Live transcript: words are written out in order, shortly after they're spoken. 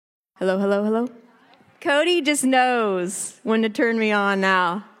Hello, hello, hello. Cody just knows when to turn me on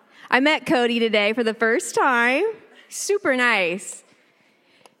now. I met Cody today for the first time. Super nice.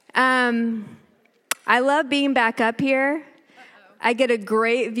 I love being back up here. I get a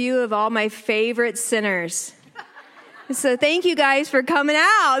great view of all my favorite sinners. So thank you guys for coming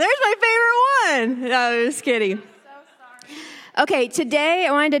out. There's my favorite one. No, just kidding. Okay, today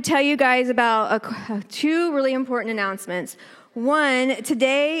I wanted to tell you guys about two really important announcements. One,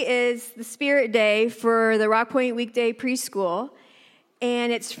 today is the Spirit Day for the Rock Point Weekday Preschool,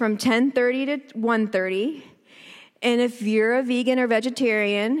 and it's from 10:30 to 1:30. And if you're a vegan or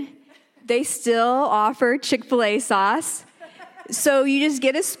vegetarian, they still offer Chick-fil-A sauce. So you just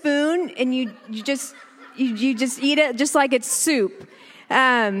get a spoon and you just eat it just like it's soup.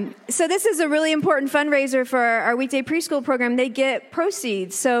 So this is a really important fundraiser for our weekday preschool program. They get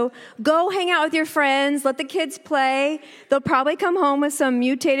proceeds. So go hang out with your friends. Let the kids play. They'll probably come home with some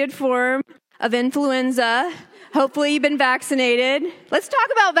mutated form of influenza. Hopefully you've been vaccinated. Let's talk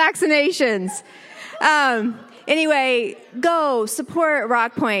about vaccinations. Anyway, go support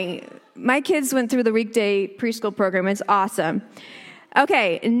Rock Point. My kids went through the weekday preschool program. It's awesome.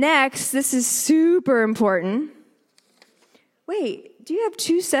 Okay, next, this is super important. Wait. Do you have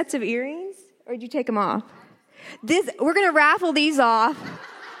two sets of earrings, or did you take them off? We're going to raffle these off.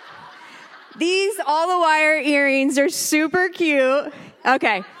 These all-the-wire earrings are super cute.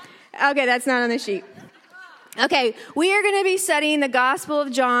 Okay, that's not on the sheet. Okay, we are going to be studying the Gospel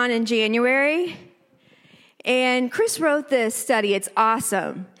of John in January, and Kris wrote this study. It's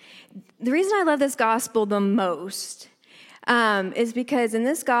awesome. The reason I love this Gospel the most is because in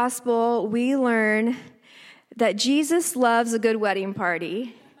this Gospel, we learn that Jesus loves a good wedding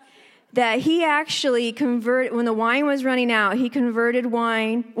party, that he actually converted, when the wine was running out, he converted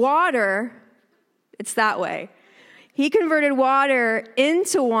water, it's that way. He converted water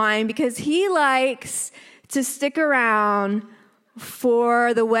into wine because he likes to stick around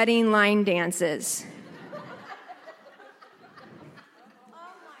for the wedding line dances.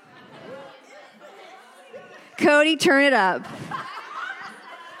 Cody, turn it up.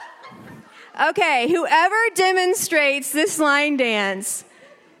 Okay, whoever demonstrates this line dance,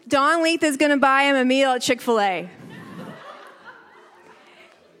 Don Leith is going to buy him a meal at Chick-fil-A.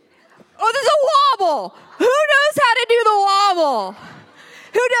 Oh, there's a wobble. Who knows how to do the wobble?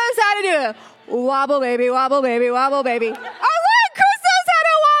 Who knows how to do it? Wobble, baby, wobble, baby, wobble, baby. Oh, look, Kris knows how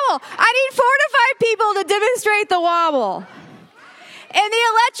to wobble. I need 4 to 5 people to demonstrate the wobble. And the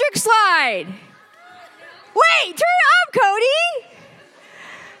electric slide. Wait, turn it up, Cody.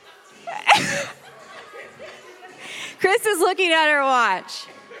 Kris is looking at her watch.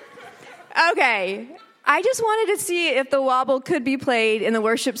 Okay, I just wanted to see if the wobble could be played in the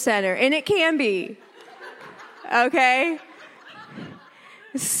worship center, and it can be. Okay?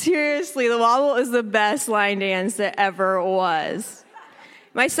 Seriously, the wobble is the best line dance that ever was.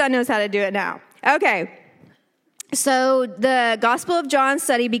 My son knows how to do it now. Okay. So the Gospel of John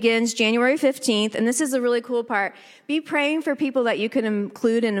study begins January 15th, and this is a really cool part. Be praying for people that you can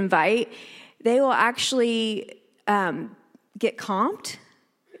include and invite. They will actually get comped,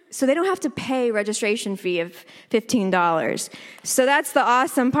 so they don't have to pay registration fee of $15. So that's the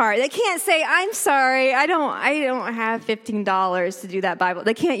awesome part. They can't say, "I'm sorry, I don't have $15 to do that Bible."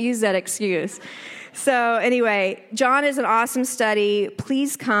 They can't use that excuse. So anyway, John is an awesome study.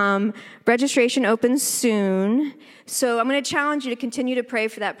 Please come. Registration opens soon. So I'm going to challenge you to continue to pray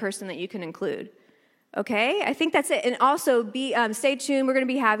for that person that you can include. Okay? I think that's it. And also, stay tuned. We're going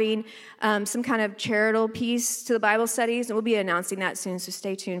to be having some kind of charitable piece to the Bible studies, and we'll be announcing that soon, so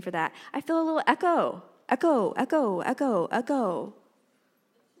stay tuned for that. I feel a little echo. Echo, echo, echo, echo.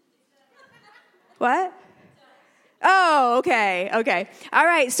 What? Oh, okay. All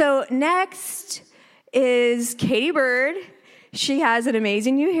right, so next is Katie Byrd. She has an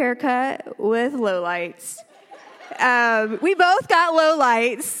amazing new haircut with lowlights. We both got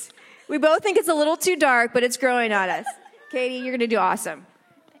lowlights. We both think it's a little too dark, but it's growing on us. Katie, you're going to do awesome.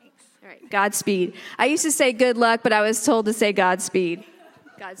 Thanks. All right, Godspeed. I used to say good luck, but I was told to say Godspeed.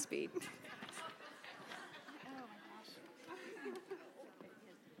 Godspeed.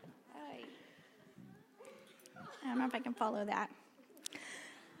 I don't know if I can follow that.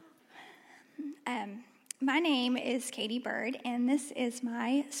 My name is Katie Byrd, and this is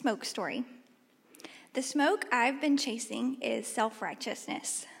my smoke story. The smoke I've been chasing is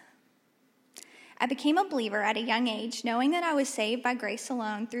self-righteousness. I became a believer at a young age, knowing that I was saved by grace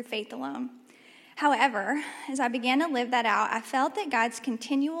alone, through faith alone. However, as I began to live that out, I felt that God's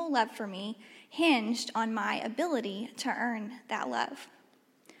continual love for me hinged on my ability to earn that love.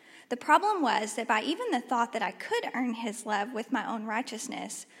 The problem was that by even the thought that I could earn his love with my own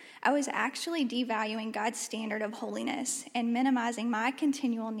righteousness, I was actually devaluing God's standard of holiness and minimizing my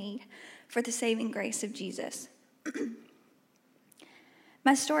continual need for the saving grace of Jesus.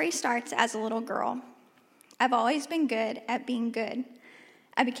 My story starts as a little girl. I've always been good at being good.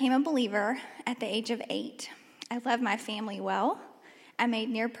 I became a believer at the age of 8. I loved my family well. I made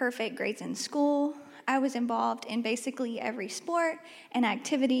near-perfect grades in school. I was involved in basically every sport and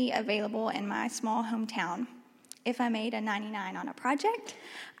activity available in my small hometown. If I made a 99 on a project,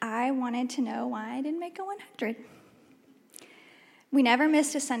 I wanted to know why I didn't make a 100. We never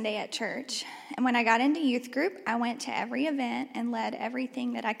missed a Sunday at church, and when I got into youth group, I went to every event and led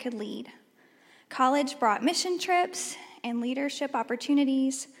everything that I could lead. College brought mission trips and leadership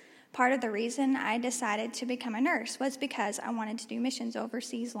opportunities. Part of the reason I decided to become a nurse was because I wanted to do missions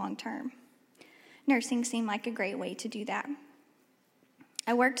overseas long term. Nursing seemed like a great way to do that.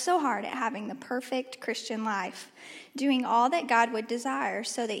 I worked so hard at having the perfect Christian life, doing all that God would desire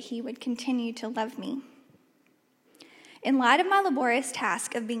so that he would continue to love me. In light of my laborious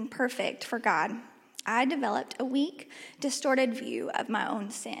task of being perfect for God, I developed a weak, distorted view of my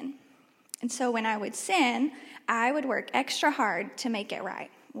own sin. And so when I would sin, I would work extra hard to make it right,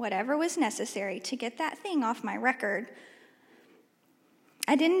 whatever was necessary to get that thing off my record.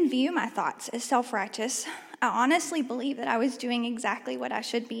 I didn't view my thoughts as self-righteous. I honestly believed that I was doing exactly what I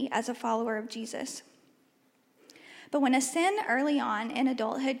should be as a follower of Jesus. But when a sin early on in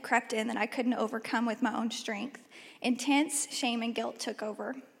adulthood crept in that I couldn't overcome with my own strength, intense shame and guilt took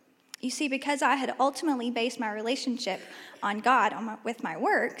over. You see, because I had ultimately based my relationship on God with my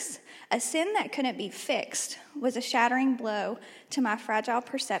works, a sin that couldn't be fixed was a shattering blow to my fragile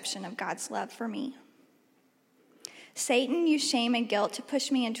perception of God's love for me. Satan used shame and guilt to push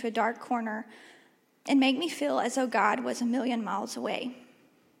me into a dark corner and make me feel as though God was a million miles away.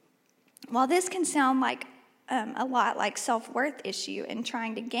 While this can sound like a lot like self-worth issue and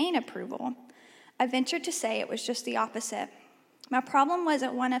trying to gain approval, I venture to say it was just the opposite. My problem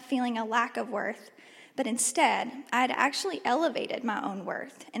wasn't one of feeling a lack of worth, but instead, I had actually elevated my own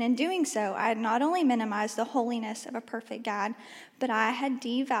worth. And in doing so, I had not only minimized the holiness of a perfect God, but I had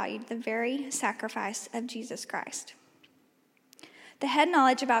devalued the very sacrifice of Jesus Christ. The head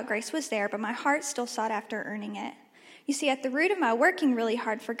knowledge about grace was there, but my heart still sought after earning it. You see, at the root of my working really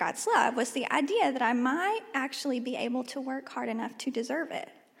hard for God's love was the idea that I might actually be able to work hard enough to deserve it.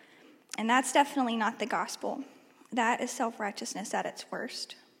 And that's definitely not the gospel. That is self-righteousness at its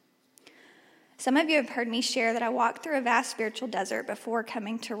worst. Some of you have heard me share that I walked through a vast spiritual desert before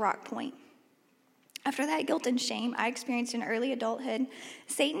coming to Rock Point. After that guilt and shame I experienced in early adulthood,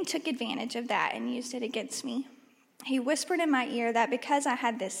 Satan took advantage of that and used it against me. He whispered in my ear that because I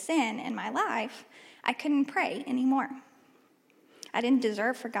had this sin in my life, I couldn't pray anymore. I didn't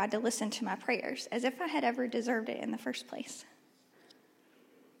deserve for God to listen to my prayers, as if I had ever deserved it in the first place.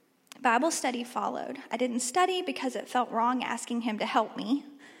 Bible study followed. I didn't study because it felt wrong asking him to help me.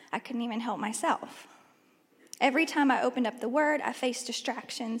 I couldn't even help myself. Every time I opened up the Word, I faced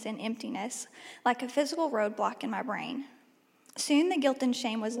distractions and emptiness, like a physical roadblock in my brain. Soon the guilt and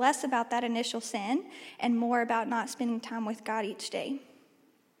shame was less about that initial sin and more about not spending time with God each day.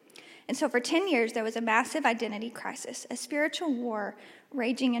 And so for 10 years, there was a massive identity crisis, a spiritual war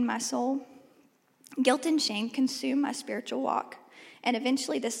raging in my soul. Guilt and shame consumed my spiritual walk, and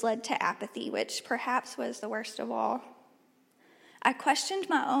eventually this led to apathy, which perhaps was the worst of all. I questioned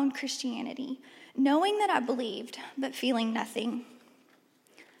my own Christianity, knowing that I believed, but feeling nothing.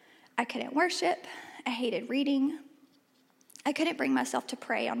 I couldn't worship. I hated reading. I couldn't bring myself to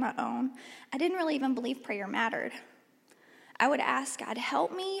pray on my own. I didn't really even believe prayer mattered. I would ask God,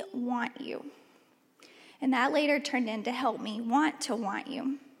 help me want you. And that later turned into help me want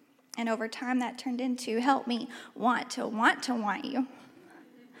you. And over time that turned into help me want to want you.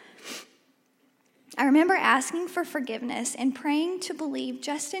 I remember asking for forgiveness and praying to believe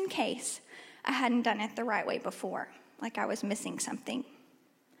just in case I hadn't done it the right way before, like I was missing something.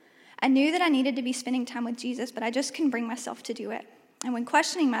 I knew that I needed to be spending time with Jesus, but I just couldn't bring myself to do it. And when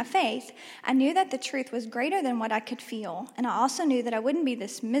questioning my faith, I knew that the truth was greater than what I could feel, and I also knew that I wouldn't be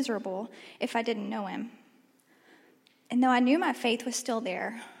this miserable if I didn't know him. And though I knew my faith was still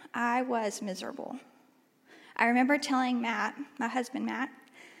there, I was miserable. I remember telling Matt, my husband Matt,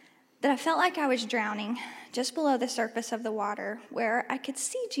 that I felt like I was drowning just below the surface of the water, where I could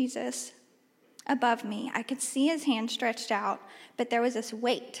see Jesus above me. I could see his hand stretched out, but there was this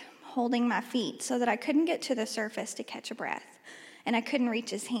weight holding my feet so that I couldn't get to the surface to catch a breath, and I couldn't reach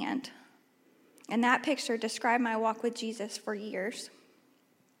his hand. And that picture described my walk with Jesus for years.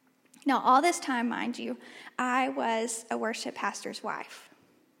 Now, all this time, mind you, I was a worship pastor's wife.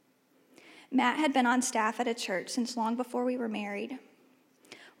 Matt had been on staff at a church since long before we were married.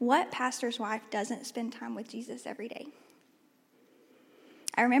 What pastor's wife doesn't spend time with Jesus every day?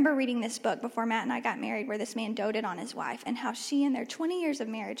 I remember reading this book before Matt and I got married where this man doted on his wife and how she, in their 20 years of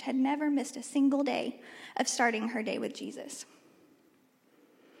marriage, had never missed a single day of starting her day with Jesus.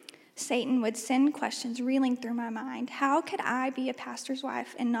 Satan would send questions reeling through my mind. How could I be a pastor's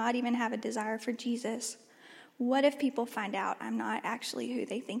wife and not even have a desire for Jesus? What if people find out I'm not actually who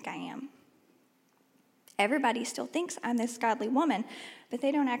they think I am? Everybody still thinks I'm this godly woman, but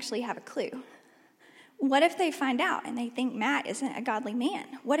they don't actually have a clue. What if they find out and they think Matt isn't a godly man?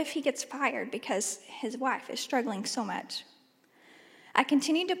 What if he gets fired because his wife is struggling so much? I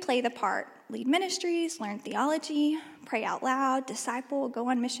continued to play the part, lead ministries, learn theology, pray out loud, disciple, go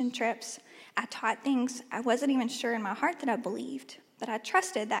on mission trips. I taught things I wasn't even sure in my heart that I believed, but I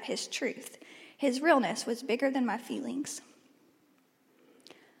trusted that his truth, his realness was bigger than my feelings.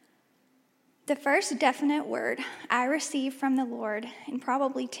 The first definite word I received from the Lord in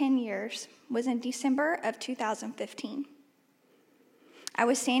probably 10 years was in December of 2015. I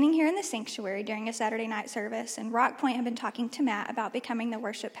was standing here in the sanctuary during a Saturday night service, and Rock Point had been talking to Matt about becoming the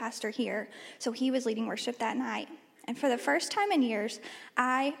worship pastor here, so he was leading worship that night. And for the first time in years,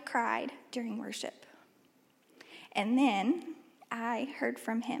 I cried during worship. And then I heard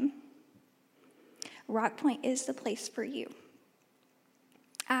from him. Rock Point is the place for you.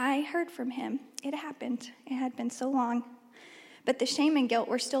 I heard from him. It happened. It had been so long. But the shame and guilt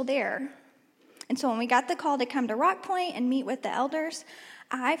were still there. And so when we got the call to come to Rock Point and meet with the elders,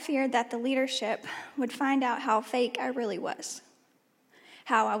 I feared that the leadership would find out how fake I really was,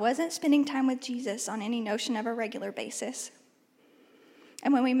 how I wasn't spending time with Jesus on any notion of a regular basis.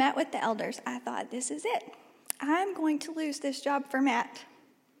 And when we met with the elders, I thought, this is it. I'm going to lose this job for Matt.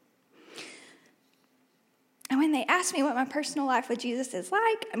 And when they asked me what my personal life with Jesus is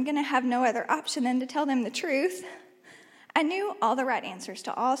like, I'm going to have no other option than to tell them the truth. I knew all the right answers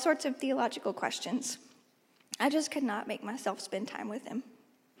to all sorts of theological questions. I just could not make myself spend time with him.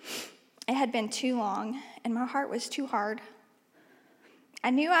 It had been too long, and my heart was too hard. I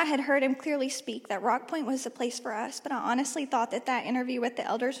knew I had heard him clearly speak that Rock Point was the place for us, but I honestly thought that that interview with the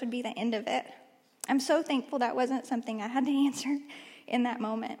elders would be the end of it. I'm so thankful that wasn't something I had to answer in that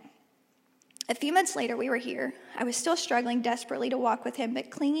moment. A few months later, we were here. I was still struggling desperately to walk with him,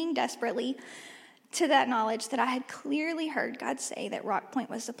 but clinging desperately to that knowledge that I had clearly heard God say that Rock Point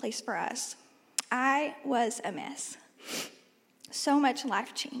was the place for us. I was a mess. So much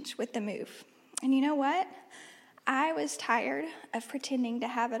life change with the move. And you know what? I was tired of pretending to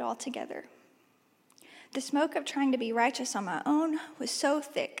have it all together. The smoke of trying to be righteous on my own was so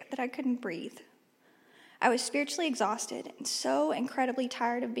thick that I couldn't breathe. I was spiritually exhausted and so incredibly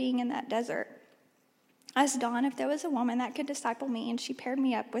tired of being in that desert. I asked Dawn if there was a woman that could disciple me, and she paired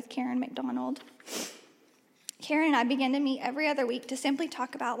me up with Karen McDonald. Karen and I began to meet every other week to simply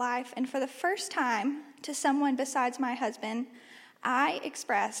talk about life, and for the first time to someone besides my husband, I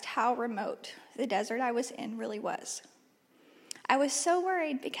expressed how remote the desert I was in really was. I was so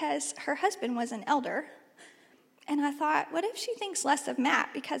worried because her husband was an elder, and I thought, what if she thinks less of Matt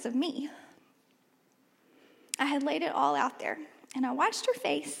because of me? I had laid it all out there, and I watched her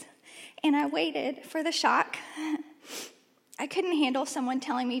face, and I waited for the shock. I couldn't handle someone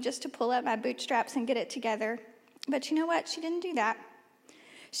telling me just to pull up my bootstraps and get it together. But you know what? She didn't do that.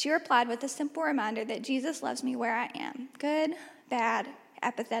 She replied with a simple reminder that Jesus loves me where I am. Good, bad,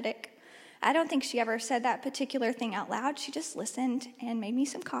 apathetic. I don't think she ever said that particular thing out loud. She just listened and made me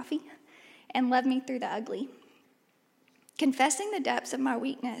some coffee and loved me through the ugly. Confessing the depths of my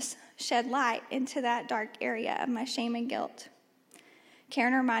weakness shed light into that dark area of my shame and guilt.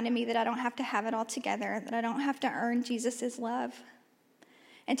 Karen reminded me that I don't have to have it all together, that I don't have to earn Jesus' love.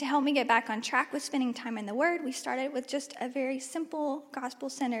 And to help me get back on track with spending time in the Word, we started with just a very simple,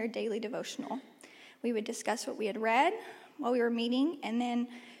 gospel-centered daily devotional. We would discuss what we had read while we were meeting, and then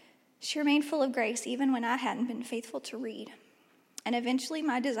she remained full of grace even when I hadn't been faithful to read. And eventually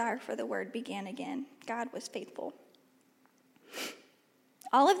my desire for the Word began again. God was faithful.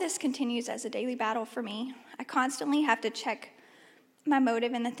 All of this continues as a daily battle for me. I constantly have to check my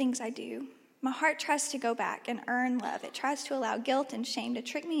motive in the things I do. My heart tries to go back and earn love. It tries to allow guilt and shame to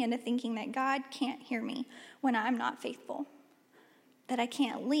trick me into thinking that God can't hear me when I'm not faithful, that I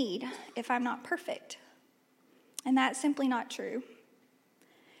can't lead if I'm not perfect. And that's simply not true.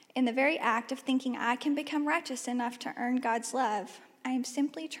 In the very act of thinking I can become righteous enough to earn God's love, I am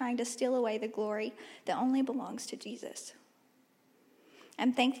simply trying to steal away the glory that only belongs to Jesus.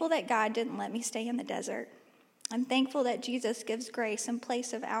 I'm thankful that God didn't let me stay in the desert. I'm thankful that Jesus gives grace in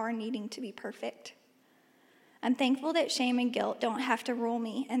place of our needing to be perfect. I'm thankful that shame and guilt don't have to rule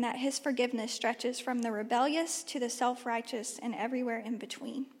me, and that his forgiveness stretches from the rebellious to the self-righteous and everywhere in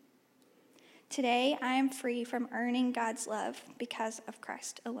between. Today, I am free from earning God's love because of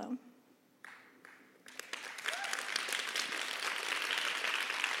Christ alone.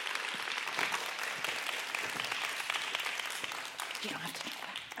 You don't have to do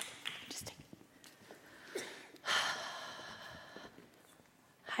that. Just take it.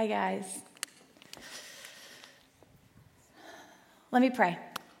 Hi, guys. Let me pray.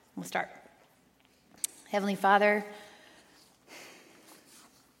 We'll start. Heavenly Father,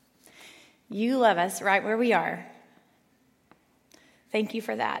 you love us right where we are. Thank you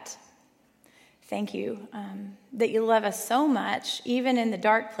for that. Thank you that you love us so much, even in the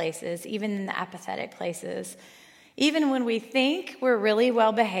dark places, even in the apathetic places, even when we think we're really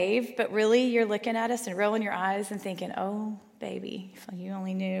well behaved, but really you're looking at us and rolling your eyes and thinking, oh, baby, if you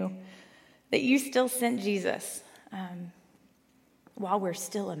only knew that you still sent Jesus while we're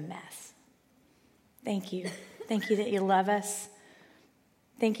still a mess. Thank you. Thank you that you love us.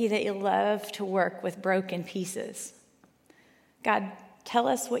 Thank you that you love to work with broken pieces. God, tell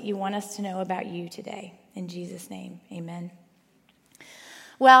us what you want us to know about you today. In Jesus' name, amen.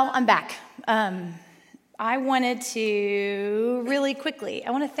 Well, I'm back. I wanted to really quickly, I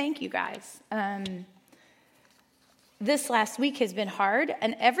want to thank you guys. This last week has been hard,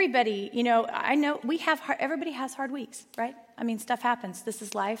 and everybody, I know everybody has hard weeks, right? I mean, stuff happens. This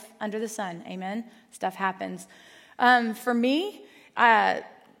is life under the sun, amen? Stuff happens. For me,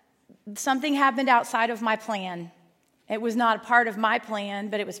 something happened outside of my plan. It was not a part of my plan,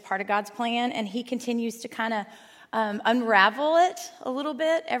 but it was part of God's plan, and he continues to kind of unravel it a little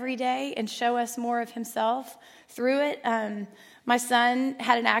bit every day and show us more of himself through it. My son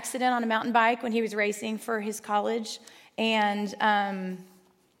had an accident on a mountain bike when he was racing for his college, and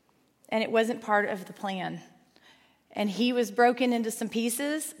it wasn't part of the plan. And he was broken into some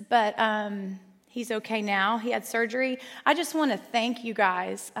pieces, but he's okay now. He had surgery. I just want to thank you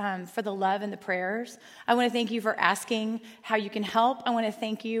guys for the love and the prayers. I want to thank you for asking how you can help. I want to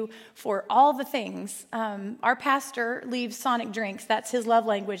thank you for all the things. Our pastor leaves Sonic drinks. That's his love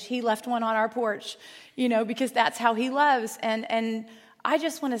language. He left one on our porch, because that's how he loves. And I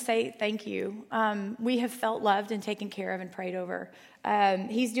just want to say thank you. We have felt loved and taken care of and prayed over.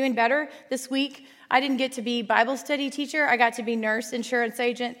 He's doing better this week. I didn't get to be Bible study teacher. I got to be nurse, insurance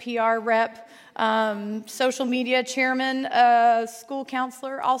agent, PR rep, social media chairman, school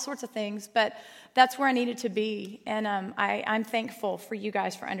counselor, all sorts of things. But that's where I needed to be. And I'm thankful for you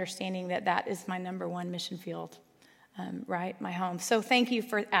guys for understanding that is my number one mission field, right? My home. So thank you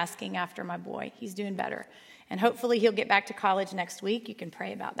for asking after my boy. He's doing better. And hopefully he'll get back to college next week. You can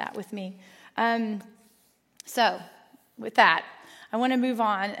pray about that with me. So with that, I want to move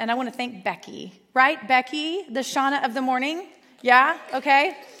on, and I want to thank Becky. Right, Becky, the Shauna of the morning? Yeah?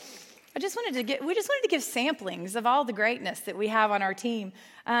 Okay. We just wanted to give samplings of all the greatness that we have on our team.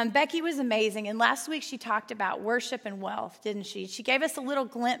 Becky was amazing, and last week she talked about worship and wealth, didn't she? She gave us a little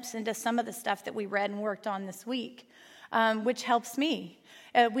glimpse into some of the stuff that we read and worked on this week, which helps me.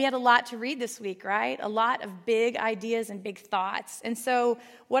 We had a lot to read this week, right? A lot of big ideas and big thoughts. And so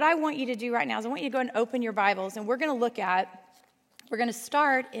what I want you to do right now is I want you to go and open your Bibles, and we're going to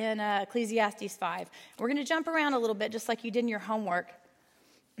start in Ecclesiastes 5. We're going to jump around a little bit just like you did in your homework.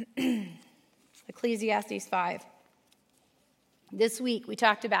 Ecclesiastes 5. This week we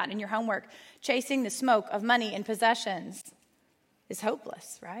talked about in your homework, chasing the smoke of money and possessions is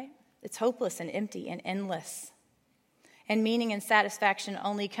hopeless, right? It's hopeless and empty and endless. And meaning and satisfaction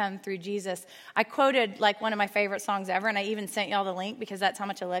only come through Jesus. I quoted like one of my favorite songs ever, and I even sent y'all the link because that's how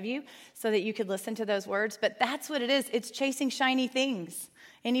much I love you, so that you could listen to those words. But that's what it is. It's chasing shiny things.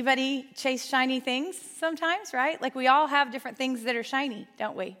 Anybody chase shiny things sometimes, right? Like we all have different things that are shiny,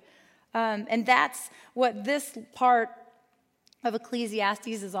 don't we? And that's what this part of Ecclesiastes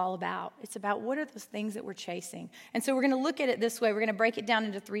is all about. It's about what are those things that we're chasing. And so we're going to look at it this way. We're going to break it down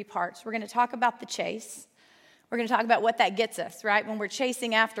into 3 parts. We're going to talk about the chase. We're going to talk about what that gets us, right, when we're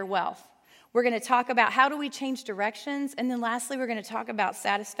chasing after wealth. We're going to talk about how do we change directions. And then lastly, we're going to talk about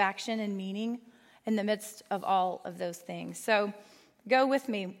satisfaction and meaning in the midst of all of those things. So go with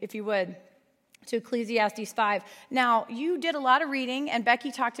me, if you would, to Ecclesiastes 5. Now, you did a lot of reading, and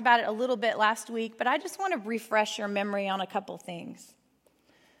Becky talked about it a little bit last week, but I just want to refresh your memory on a couple things.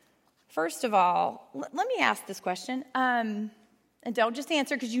 First of all, let me ask this question, and don't just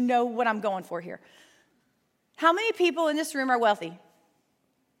answer because you know what I'm going for here. How many people in this room are wealthy?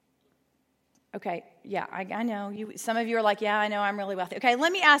 Okay, yeah, I know. Some of you are like, yeah, I know, I'm really wealthy. Okay,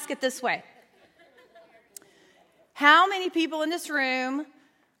 let me ask it this way. How many people in this room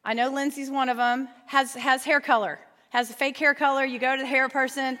I know Lindsay's one of them, has hair color, has a fake hair color. You go to the hair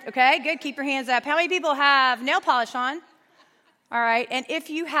person. Okay, good. Keep your hands up. How many people have nail polish on? All right. And if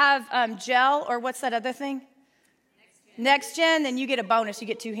you have gel or what's that other thing? Next gen, then you get a bonus. You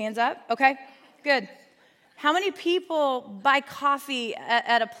get 2 hands up. Okay, good. How many people buy coffee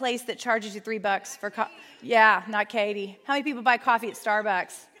at a place that charges you $3 for coffee? Yeah, not Katie. How many people buy coffee at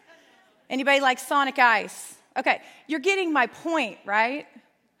Starbucks? Anybody like Sonic Ice? Okay, you're getting my point, right?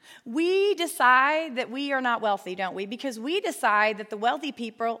 We decide that we are not wealthy, don't we? Because we decide that the wealthy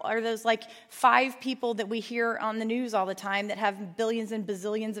people are those like 5 people that we hear on the news all the time that have billions and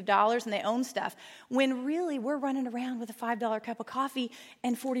bazillions of dollars and they own stuff. When really we're running around with a $5 cup of coffee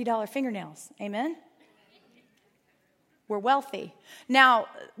and $40 fingernails. Amen? We're wealthy. Now,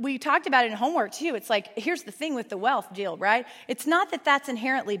 we talked about it in homework too. It's like, here's the thing with the wealth deal, right? It's not that that's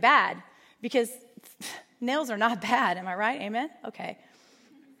inherently bad because nails are not bad. Am I right? Amen? Okay.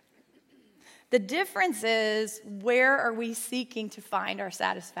 The difference is, where are we seeking to find our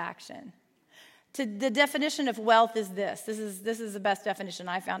satisfaction? The definition of wealth is this. This is the best definition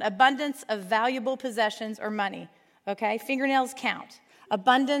I found. Abundance of valuable possessions or money. Okay? Fingernails count.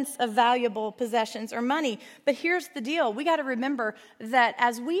 Abundance of valuable possessions or money. But here's the deal. We got to remember that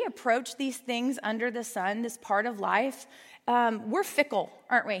as we approach these things under the sun, this part of life, we're fickle,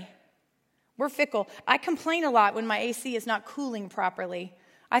 aren't we? We're fickle. I complain a lot when my AC is not cooling properly.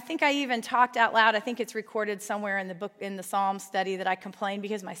 I think I even talked out loud. I think it's recorded somewhere in the book, in the Psalm study, that I complained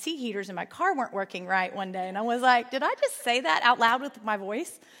because my seat heaters in my car weren't working right one day. And I was like, did I just say that out loud with my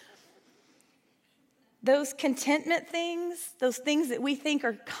voice? Those contentment things, those things that we think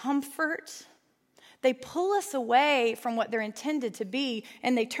are comfort, they pull us away from what they're intended to be,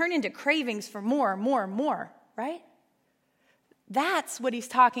 and they turn into cravings for more, right? That's what he's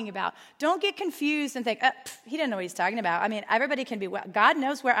talking about. Don't get confused and think, he didn't know what he's talking about. I mean, everybody can be well. God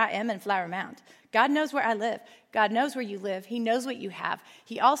knows where I am in Flower Mound. God knows where I live. God knows where you live. He knows what you have.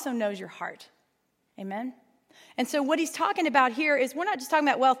 He also knows your heart. Amen? And so what he's talking about here is, we're not just talking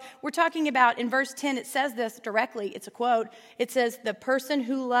about wealth. We're talking about, in verse 10, it says this directly. It's a quote. It says, the person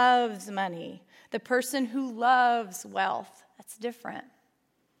who loves money, the person who loves wealth. That's different.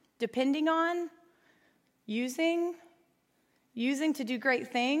 Depending on using to do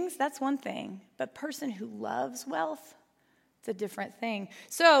great things, that's one thing. But person who loves wealth, it's a different thing.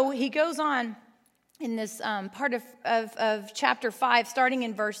 So he goes on in this part of chapter 5, starting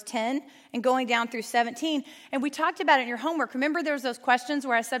in verse 10 and going down through 17. And we talked about it in your homework. Remember, there was those questions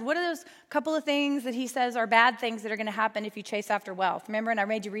where I said, what are those couple of things that he says are bad things that are going to happen if you chase after wealth? Remember, and I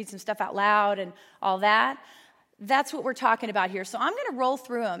made you read some stuff out loud and all that. That's what we're talking about here. So I'm going to roll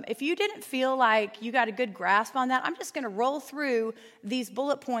through them. If you didn't feel like you got a good grasp on that, I'm just going to roll through these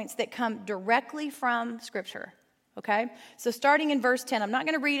bullet points that come directly from Scripture. Okay? So starting in verse 10, I'm not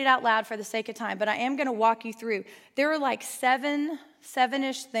going to read it out loud for the sake of time, but I am going to walk you through. There are like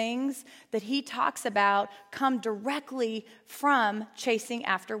seven-ish things that he talks about come directly from chasing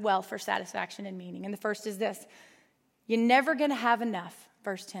after wealth for satisfaction and meaning. And the first is this. You're never going to have enough.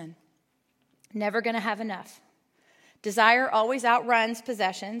 Verse 10. Never going to have enough. Desire always outruns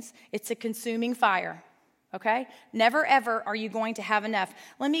possessions. It's a consuming fire. Okay? Never, ever are you going to have enough.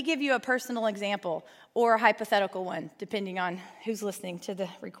 Let me give you a personal example or a hypothetical one, depending on who's listening to the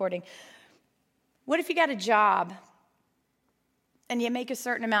recording. What if you got a job and you make a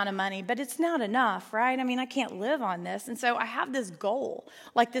certain amount of money, but it's not enough, right? I mean, I can't live on this. And so I have this goal,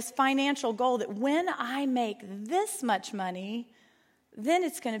 like this financial goal, that when I make this much money, then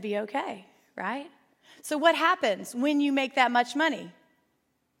it's going to be okay, right? So what happens when you make that much money?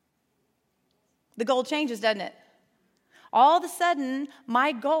 The goal changes, doesn't it? All of a sudden,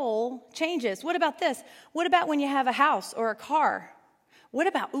 my goal changes. What about this? What about when you have a house or a car? What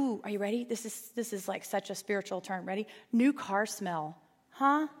about, are you ready? This is like such a spiritual term. Ready? New car smell.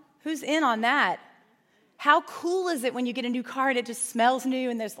 Huh? Who's in on that? How cool is it when you get a new car and it just smells new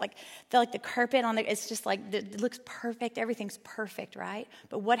and there's like the carpet on it's just like, it looks perfect. Everything's perfect, right?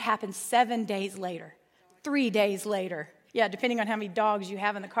 But what happens 7 days later? 3 days later? Yeah, depending on how many dogs you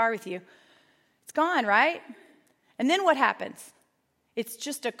have in the car with you. It's gone, right? And then what happens? It's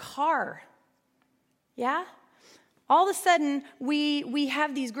just a car. Yeah? All of a sudden, we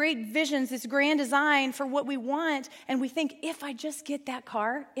have these great visions, this grand design for what we want, and we think, if I just get that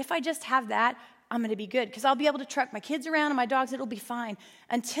car, if I just have that, I'm going to be good, because I'll be able to truck my kids around and my dogs, it'll be fine,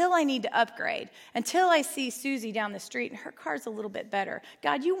 until I need to upgrade, until I see Susie down the street and her car's a little bit better.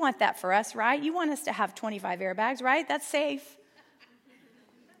 God, you want that for us, right? You want us to have 25 airbags, right? That's safe.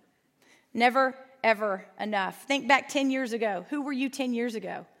 Never, ever enough. Think back 10 years ago. Who were you 10 years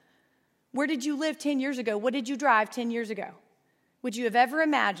ago? Where did you live 10 years ago? What did you drive 10 years ago? would you have ever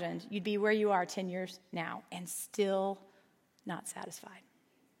imagined you'd be where you are 10 years now and still not satisfied?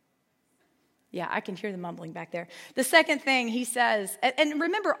 Yeah, I can hear the mumbling back there. The second thing he says, and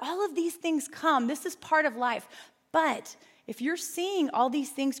remember, all of these things come. This is part of life. But if you're seeing all these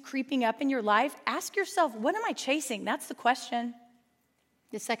things creeping up in your life, ask yourself, what am I chasing? That's the question.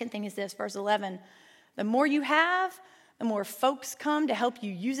 The second thing is this, verse 11. The more you have, the more folks come to help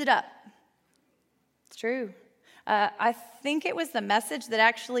you use it up. It's true. I think it was the Message that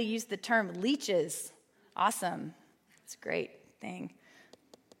actually used the term leeches. Awesome. It's a great thing.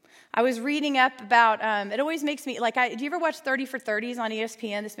 I was reading up about, it always makes me, do you ever watch 30 for 30s on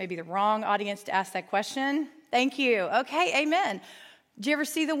ESPN? This may be the wrong audience to ask that question. Thank you. Okay, amen. Did you ever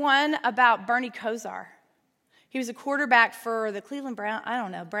see the one about Bernie Kosar? He was a quarterback for the Cleveland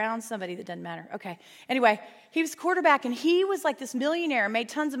Browns, somebody that doesn't matter. Okay. Anyway, he was a quarterback, and he was like this millionaire, made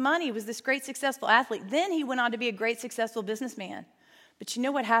tons of money, was this great successful athlete. Then he went on to be a great successful businessman. But you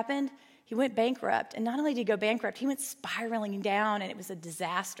know what happened? He went bankrupt. And not only did he go bankrupt, he went spiraling down, and it was a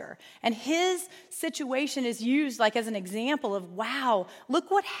disaster. And his situation is used like as an example of, wow, look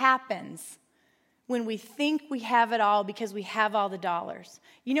what happens when we think we have it all because we have all the dollars.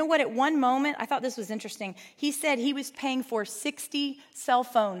 You know what? At one moment, I thought this was interesting. He said he was paying for 60 cell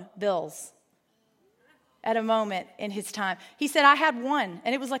phone bills at a moment in his time. He said, I had one,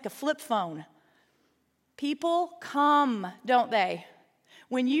 and it was like a flip phone. People come, don't they?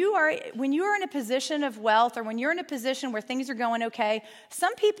 When you are in a position of wealth, or when you're in a position where things are going okay,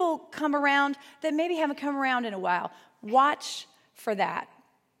 some people come around that maybe haven't come around in a while. Watch for that.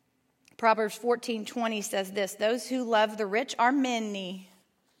 Proverbs 14:20 says this, those who love the rich are many,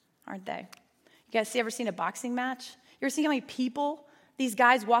 aren't they? You guys ever seen a boxing match? You ever see how many people these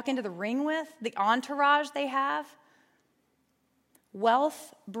guys walk into the ring with? The entourage they have?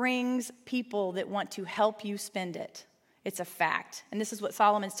 Wealth brings people that want to help you spend it. It's a fact. And this is what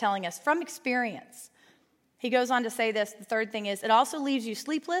Solomon's telling us from experience. He goes on to say this, the third thing is, it also leaves you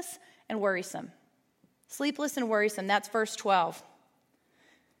sleepless and worrisome. Sleepless and worrisome, that's verse 12.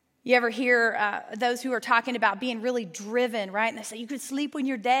 You ever hear those who are talking about being really driven, right? And they say, you could sleep when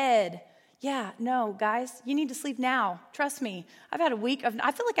you're dead. Yeah, no, guys, you need to sleep now. Trust me. I've had a week of,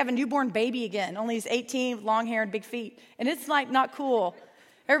 I feel like I have a newborn baby again, only he's 18 with long hair and big feet. And it's like not cool.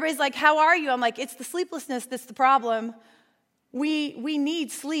 Everybody's like, how are you? I'm like, it's the sleeplessness that's the problem. We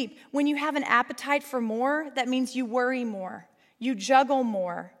need sleep. When you have an appetite for more, that means you worry more. You juggle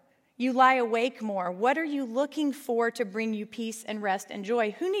more. You lie awake more. What are you looking for to bring you peace and rest and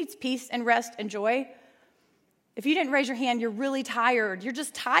joy? Who needs peace and rest and joy? If you didn't raise your hand, you're really tired. You're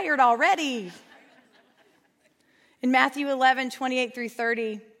just tired already. In Matthew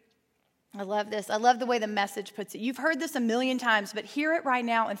 11:28-30, I love this. I love the way the Message puts it. You've heard this a million times, but hear it right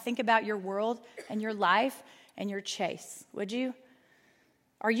now and think about your world and your life and your chase, would you?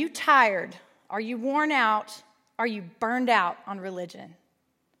 Are you tired? Are you worn out? Are you burned out on religion?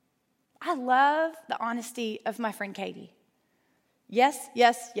 I love the honesty of my friend Katie. Yes,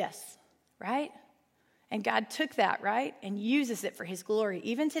 yes, yes, right? And God took that, right, and uses it for his glory.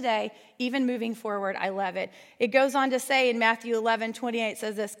 Even today, even moving forward, I love it. It goes on to say in Matthew 11:28,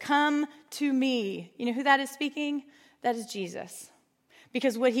 says this, come to me. You know who that is speaking? That is Jesus.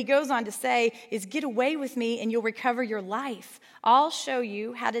 Because what he goes on to say is, get away with me and you'll recover your life. I'll show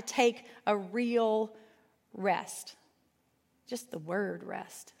you how to take a real rest. Just the word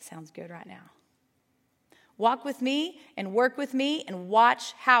rest sounds good right now. Walk with me and work with me and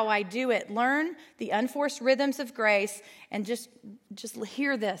watch how I do it. Learn the unforced rhythms of grace and just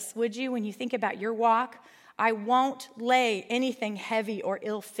hear this, would you, when you think about your walk? I won't lay anything heavy or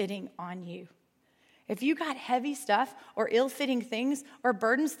ill-fitting on you. If you got heavy stuff or ill-fitting things or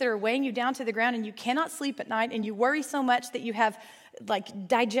burdens that are weighing you down to the ground and you cannot sleep at night and you worry so much that you have like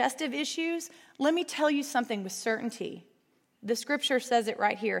digestive issues, let me tell you something with certainty. The scripture says it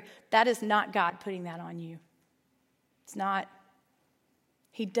right here. That is not God putting that on you. It's not.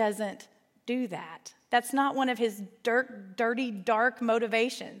 He doesn't do that. That's not one of his dirty, dark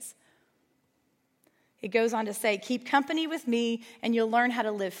motivations. It goes on to say, keep company with me and you'll learn how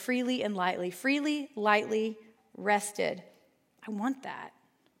to live freely and lightly. Freely, lightly, rested. I want that.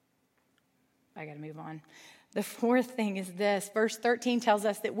 I got to move on. The fourth thing is this. Verse 13 tells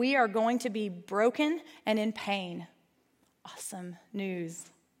us that we are going to be broken and in pain. Awesome news.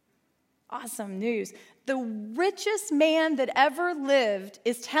 Awesome news. The richest man that ever lived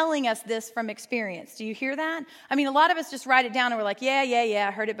is telling us this from experience. Do you hear that? I mean, a lot of us just write it down and we're like, yeah,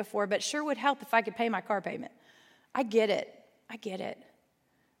 I heard it before, but sure would help if I could pay my car payment. I get it.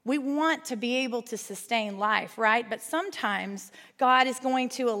 We want to be able to sustain life, right? But sometimes God is going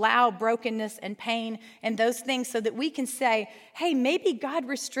to allow brokenness and pain and those things so that we can say, hey, maybe God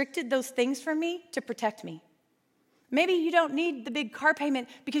restricted those things for me to protect me. Maybe you don't need the big car payment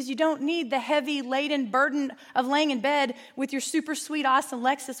because you don't need the heavy laden burden of laying in bed with your super sweet, awesome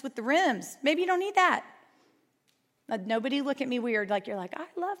Lexus with the rims. Maybe you don't need that. Nobody look at me weird like you're like, I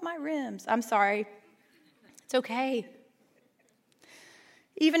love my rims. I'm sorry. It's okay.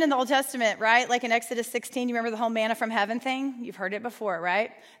 Even in the Old Testament, right? Like in Exodus 16, you remember the whole manna from heaven thing? You've heard it before, right?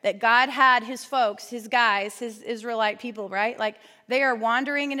 That God had his folks, his guys, his Israelite people, right? Like they are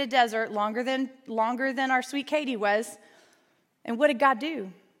wandering in a desert longer than our sweet Katie was. And what did God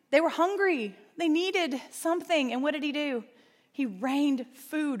do? They were hungry. They needed something. And what did he do? He rained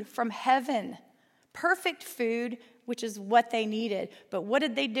food from heaven. Perfect food, which is what they needed. But what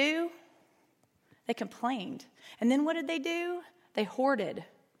did they do? They complained. And then what did they do? They hoarded.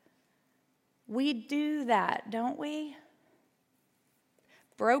 We do that, don't we?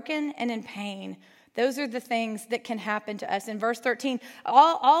 Broken and in pain. Those are the things that can happen to us. In verse 13,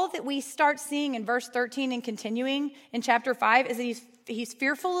 all that we start seeing in verse 13 and continuing in chapter 5 is that he's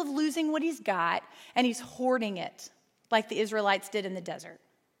fearful of losing what he's got, and he's hoarding it like the Israelites did in the desert.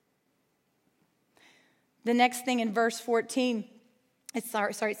 The next thing in verse 14, it's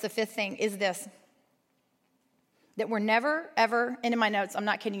the fifth thing, is this. That we're never, ever, and in my notes, I'm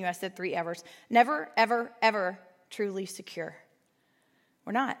not kidding you, I said 3 evers. Never, ever, ever truly secure.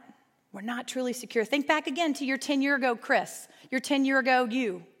 We're not. We're not truly secure. Think back again to your 10-year-ago Kris, your 10-year-ago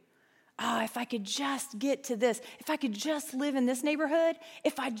you. If I could just get to this, if I could just live in this neighborhood,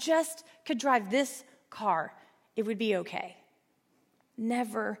 if I just could drive this car, it would be okay.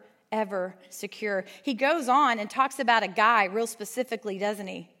 Never, ever secure. He goes on and talks about a guy real specifically, doesn't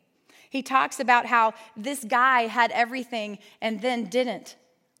he? He talks about how this guy had everything and then didn't,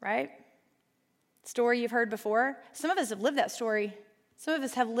 right? Story you've heard before. Some of us have lived that story. Some of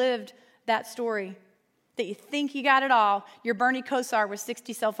us have lived that story. That you think you got it all. You're Bernie Kosar with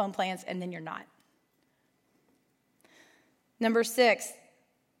 60 cell phone plans, and then you're not. Number 6,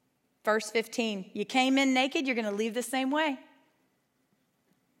 verse 15. You came in naked, you're going to leave the same way.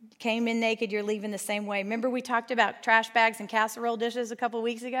 You came in naked, you're leaving the same way. Remember we talked about trash bags and casserole dishes a couple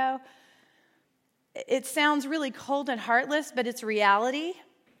weeks ago? It sounds really cold and heartless, but it's reality.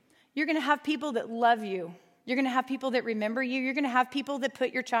 You're going to have people that love you. You're going to have people that remember you. You're going to have people that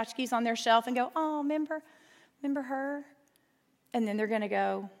put your tchotchkes on their shelf and go, oh, remember her? And then they're going to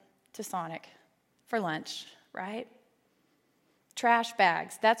go to Sonic for lunch, right? Trash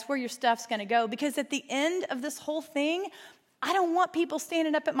bags. That's where your stuff's going to go. Because at the end of this whole thing, I don't want people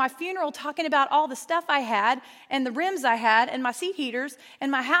standing up at my funeral talking about all the stuff I had and the rims I had and my seat heaters and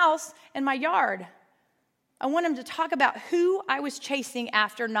my house and my yard. I want them to talk about who I was chasing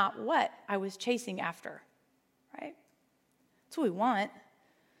after, not what I was chasing after, right? That's what we want.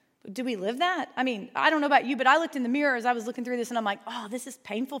 But do we live that? I mean, I don't know about you, but I looked in the mirror as I was looking through this and I'm like, oh, this is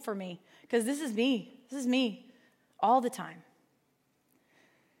painful for me because this is me. This is me all the time.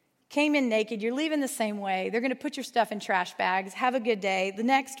 Came in naked, you're leaving the same way. They're going to put your stuff in trash bags. Have a good day. The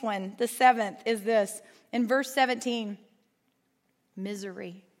next one, the 7th, is this. In verse 17,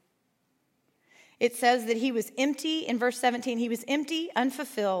 misery. It says that he was empty. In verse 17, he was empty,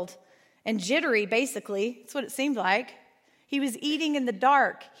 unfulfilled, and jittery, basically. That's what it seemed like. He was eating in the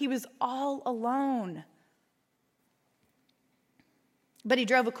dark. He was all alone. But he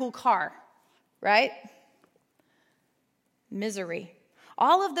drove a cool car, right? Misery.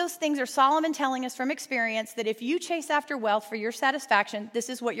 All of those things are Solomon telling us from experience that if you chase after wealth for your satisfaction, this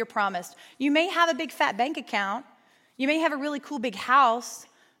is what you're promised. You may have a big fat bank account. You may have a really cool big house,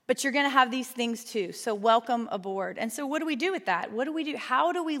 but you're going to have these things too. So welcome aboard. And so what do we do with that? What do we do?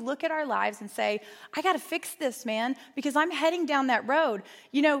 How do we look at our lives and say, I got to fix this, man, because I'm heading down that road.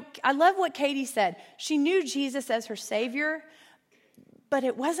 You know, I love what Katie said. She knew Jesus as her Savior, but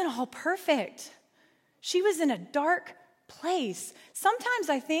it wasn't all perfect. She was in a dark place. Sometimes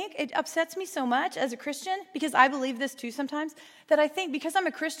I think it upsets me so much as a Christian, because I believe this too sometimes, that I think because I'm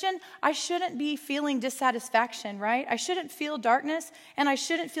a Christian, I shouldn't be feeling dissatisfaction, right? I shouldn't feel darkness, and I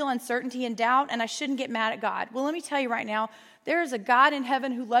shouldn't feel uncertainty and doubt, and I shouldn't get mad at God. Well, let me tell you right now, there is a God in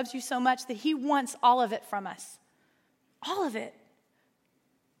heaven who loves you so much that he wants all of it from us. All of it.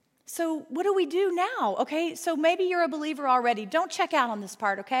 So what do we do now? Okay, so maybe you're a believer already. Don't check out on this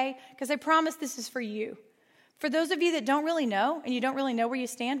part, okay? Because I promise this is for you. For those of you that don't really know, and you don't really know where you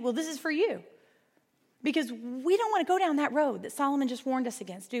stand, well, this is for you. Because we don't want to go down that road that Solomon just warned us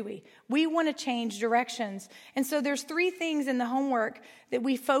against, do we? We want to change directions. And so there's 3 things in the homework that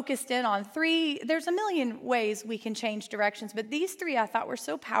we focused in on. There's a million ways we can change directions, but these 3 I thought were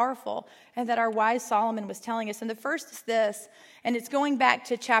so powerful and that our wise Solomon was telling us. And the first is this, and it's going back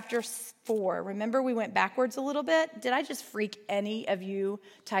to chapter 4. Remember, we went backwards a little bit? Did I just freak any of you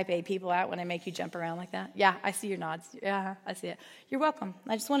type A people out when I make you jump around like that? Yeah, I see your nods. Yeah, I see it. You're welcome.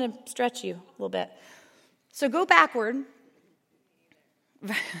 I just want to stretch you a little bit. So go backward,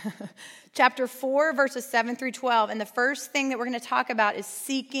 chapter 4, verses 7 through 12. And the first thing that we're going to talk about is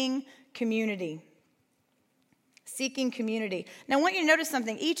seeking community. Seeking community. Now, I want you to notice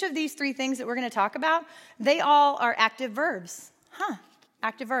something. Each of these 3 things that we're going to talk about, they all are active verbs.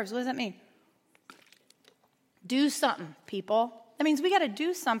 Active verbs. What does that mean? Do something, people. That means we got to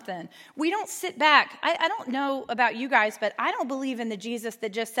do something. We don't sit back. I don't know about you guys, but I don't believe in the Jesus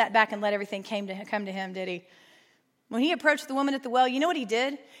that just sat back and let everything come to him, did he? When he approached the woman at the well, you know what he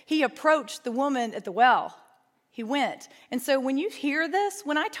did? He approached the woman at the well. He went. And so when you hear this,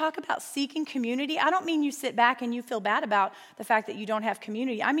 when I talk about seeking community, I don't mean you sit back and you feel bad about the fact that you don't have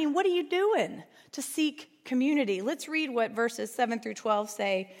community. I mean, what are you doing to seek community? Let's read what verses 7 through 12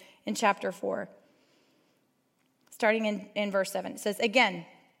 say in chapter 4. Starting in verse 7, it says, "Again,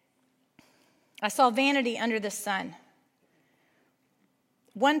 I saw vanity under the sun.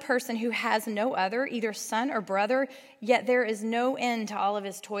 One person who has no other, either son or brother, yet there is no end to all of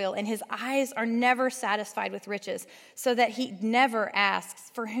his toil, and his eyes are never satisfied with riches, so that he never asks,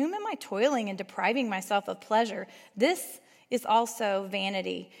 'For whom am I toiling and depriving myself of pleasure?' This is also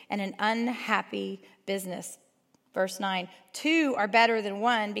vanity and an unhappy business." Verse 9, 2 are better than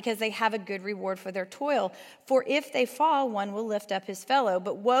one because they have a good reward for their toil. For if they fall, one will lift up his fellow.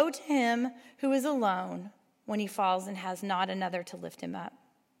 But woe to him who is alone when he falls and has not another to lift him up.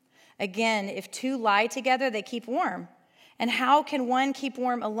 Again, if 2 lie together, they keep warm. And how can one keep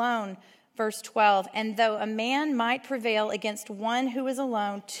warm alone? Verse 12, and though a man might prevail against one who is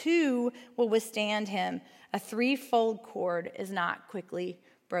alone, 2 will withstand him. A 3-fold cord is not quickly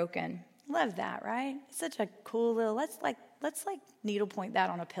broken. Love that, right? It's such a cool little, let's needlepoint that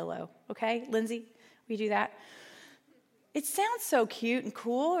on a pillow, okay? Lindsay, will you do that? It sounds so cute and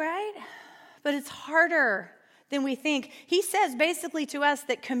cool, right? But it's harder than we think. He says basically to us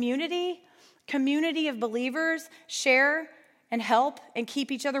that community of believers share and help and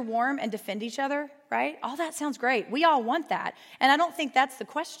keep each other warm and defend each other, right? All that sounds great. We all want that. And I don't think that's the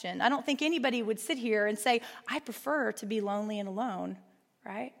question. I don't think anybody would sit here and say, I prefer to be lonely and alone,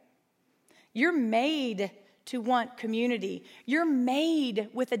 right? You're made to want community. You're made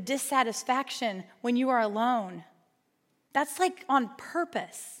with a dissatisfaction when you are alone. That's like on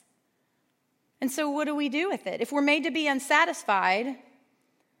purpose. And so what do we do with it? If we're made to be unsatisfied,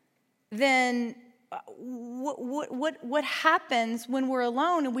 then what happens when we're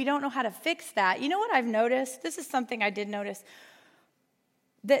alone and we don't know how to fix that? You know what I've noticed? This is something I did notice.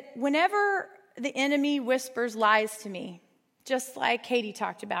 That whenever the enemy whispers lies to me, just like Katie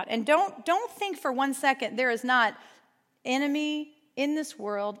talked about. And don't think for one second there is not enemy in this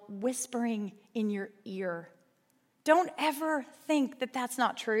world whispering in your ear. Don't ever think that that's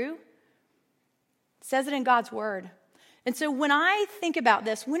not true. It says it in God's word. And so when I think about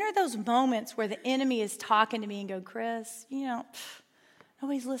this, when are those moments where the enemy is talking to me and go, Kris,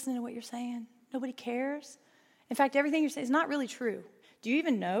 nobody's listening to what you're saying. Nobody cares. In fact, everything you're saying is not really true. Do you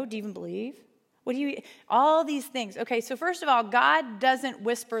even know? Do you even believe? All these things. Okay, so first of all, God doesn't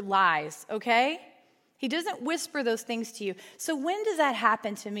whisper lies, okay? He doesn't whisper those things to you. So when does that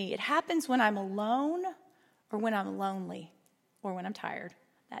happen to me? It happens when I'm alone or when I'm lonely or when I'm tired,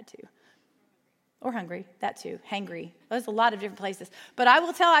 that too. Or hungry, that too, hangry. There's a lot of different places. But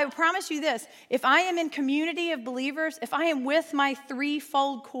I promise you this, if I am in community of believers, if I am with my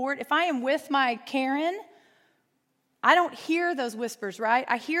 3-fold cord, if I am with my Karen, I don't hear those whispers, right?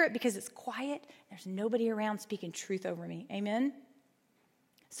 I hear it because it's quiet. There's nobody around speaking truth over me. Amen?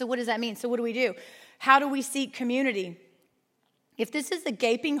 So what does that mean? So what do we do? How do we seek community? If this is a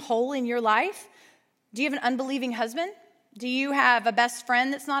gaping hole in your life, do you have an unbelieving husband? Do you have a best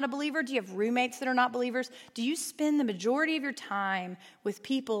friend that's not a believer? Do you have roommates that are not believers? Do you spend the majority of your time with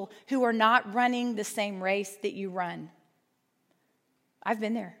people who are not running the same race that you run? I've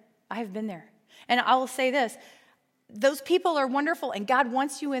been there. I have been there. And I will say this. Those people are wonderful, and God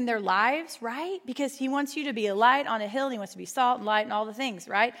wants you in their lives, right? Because he wants you to be a light on a hill, and he wants to be salt and light and all the things,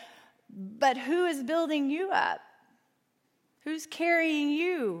 right? But who is building you up? Who's carrying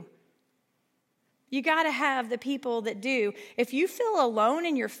you? You got to have the people that do. If you feel alone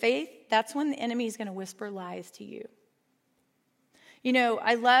in your faith, that's when the enemy is going to whisper lies to you. You know,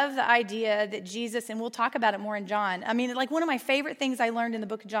 I love the idea that Jesus, and we'll talk about it more in John. I mean, like one of my favorite things I learned in the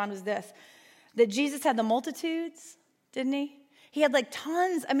book of John was this, that Jesus had the multitudes, didn't he? He had like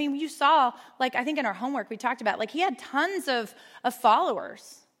tons. I mean, you saw, like I think in our homework we talked about, like he had tons of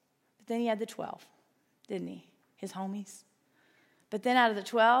followers. But then he had the 12, didn't he? His homies. But then out of the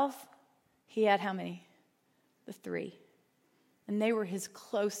 12, he had how many? The 3. And they were his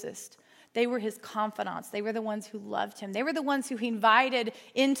closest. They were his confidants. They were the ones who loved him. They were the ones who he invited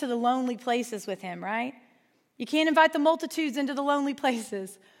into the lonely places with him, right? You can't invite the multitudes into the lonely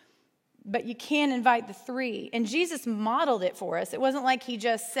places, but you can invite the 3. And Jesus modeled it for us. It wasn't like he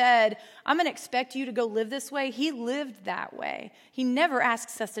just said, I'm going to expect you to go live this way. He lived that way. He never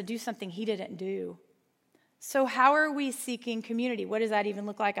asks us to do something he didn't do. So how are we seeking community? What does that even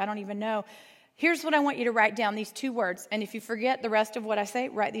look like? I don't even know. Here's what I want you to write down, these 2 words. And if you forget the rest of what I say,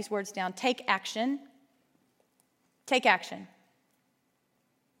 write these words down. Take action. Take action.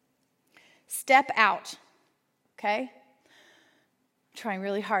 Step out. Okay? I'm trying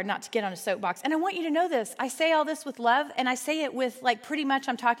really hard not to get on a soapbox. And I want you to know this. I say all this with love, and I say it with like pretty much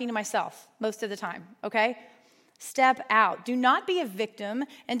I'm talking to myself most of the time. Okay? Step out. Do not be a victim,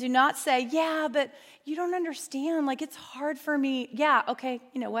 and do not say, yeah, but you don't understand. Like, it's hard for me. Yeah, okay,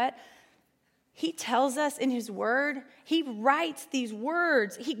 you know what? He tells us in his word, he writes these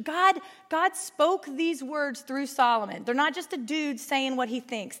words. God spoke these words through Solomon. They're not just a dude saying what he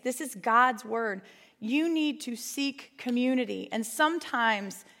thinks. This is God's word. You need to seek community, and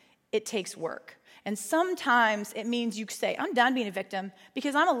sometimes it takes work. And sometimes it means you say, I'm done being a victim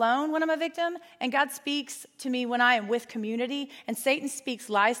because I'm alone when I'm a victim, and God speaks to me when I am with community, and Satan speaks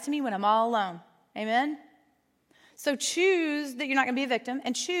lies to me when I'm all alone. Amen? So choose that you're not going to be a victim,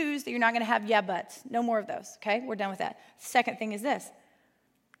 and choose that you're not going to have yeah buts. No more of those, okay? We're done with that. Second thing is this.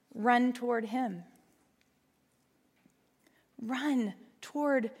 Run toward him. Run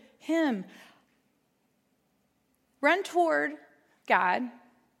toward him. Run toward God,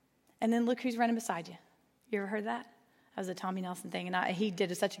 and then look who's running beside you. You ever heard that? That was a Tommy Nelson thing, and he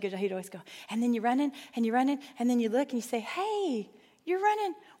did such a good job. He'd always go, and then you're running, and you're running, and then you look, and you say, hey, you're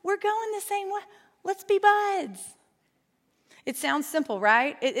running. We're going the same way. Let's be buds. It sounds simple,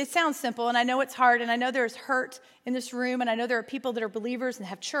 right? It sounds simple, and I know it's hard, and I know there's hurt in this room, and I know there are people that are believers and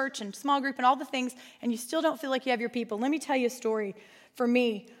have church and small group and all the things, and you still don't feel like you have your people. Let me tell you a story for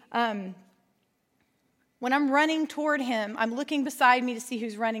me. When I'm running toward him, I'm looking beside me to see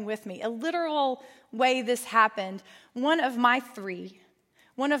who's running with me. A literal way this happened, one of my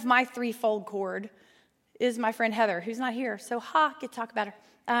threefold cord is my friend Heather, who's not here, so get to talk about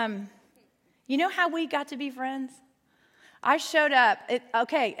her. You know how we got to be friends? I showed up,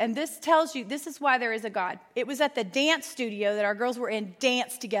 and this tells you, this is why there is a God. It was at the dance studio that our girls were in,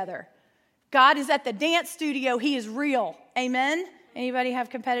 dance together. God is at the dance studio. He is real. Amen? Anybody have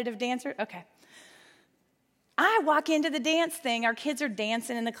competitive dancers? Okay. I walk into the dance thing. Our kids are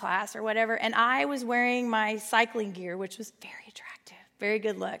dancing in the class or whatever, and I was wearing my cycling gear, which was very attractive, very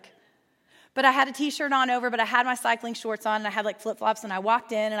good look. But I had a T-shirt on over, but I had my cycling shorts on, and I had like flip-flops, and I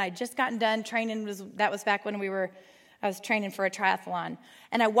walked in, and I just gotten done training. That was back when I was training for a triathlon.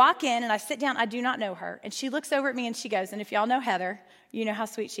 And I walk in, and I sit down. I do not know her. And she looks over at me, and she goes, and if y'all know Heather, you know how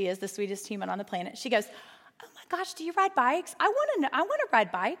sweet she is, the sweetest human on the planet. She goes, oh, my gosh, do you ride bikes? I want to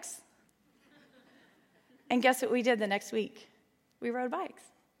ride bikes. And guess what we did the next week? We rode bikes.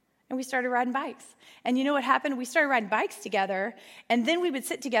 And we started riding bikes. And you know what happened? We started riding bikes together, and then we would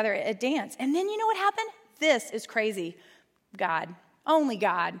sit together at dance. And then you know what happened? This is crazy. God. Only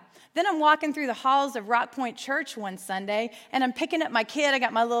God. Then I'm walking through the halls of Rock Point Church one Sunday, and I'm picking up my kid. I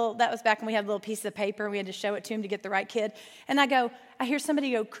got my that was back when we had a little piece of paper. We had to show it to him to get the right kid. And I hear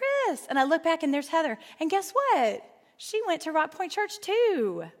somebody go, Kris. And I look back, and there's Heather. And guess what? She went to Rock Point Church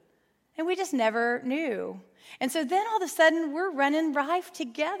too. And we just never knew. And so then all of a sudden, we're running life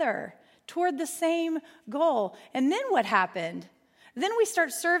together toward the same goal. And then what happened? Then we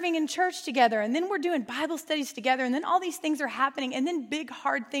start serving in church together, and then we're doing Bible studies together, and then all these things are happening, and then big,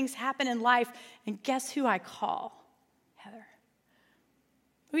 hard things happen in life. And guess who I call? Heather.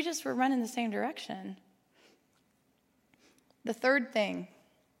 We just were running the same direction. The third thing,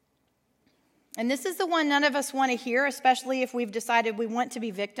 and this is the one none of us want to hear, especially if we've decided we want to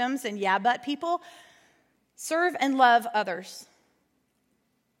be victims and but people. Serve and love others.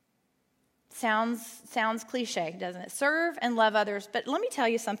 Sounds cliche, doesn't it? Serve and love others. But let me tell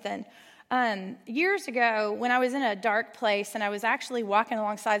you something. Years ago, when I was in a dark place, and I was actually walking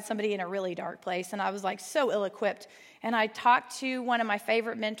alongside somebody in a really dark place, and I was like so ill-equipped, and I talked to one of my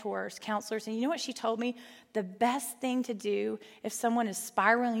favorite mentors, counselors, and you know what she told me? The best thing to do if someone is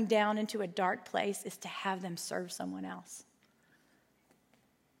spiraling down into a dark place is to have them serve someone else.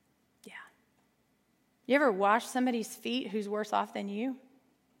 You ever wash somebody's feet who's worse off than you?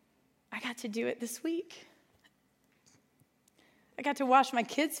 I got to do it this week. I got to wash my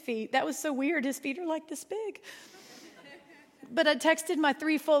kid's feet. That was so weird. His feet are like this big. But I texted my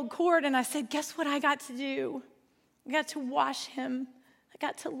threefold cord and I said, guess what I got to do? I got to wash him. I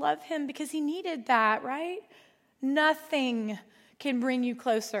got to love him because he needed that, right? Nothing can bring you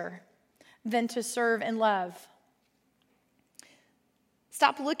closer than to serve and love.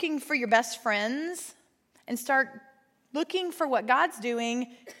 Stop looking for your best friends and start looking for what God's doing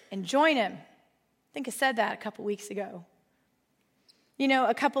and join him. I think I said that a couple weeks ago. You know,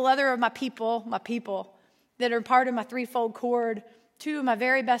 a couple other of my people that are part of my threefold cord, two of my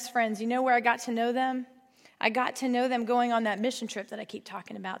very best friends, you know where I got to know them? I got to know them going on that mission trip that I keep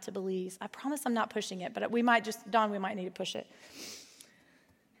talking about to Belize. I promise I'm not pushing it, but we might need to push it.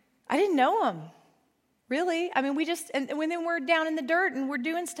 I didn't know them, really. I mean, and then we're down in the dirt and we're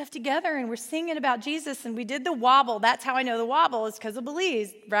doing stuff together and we're singing about Jesus and we did the wobble. That's how I know the wobble is because of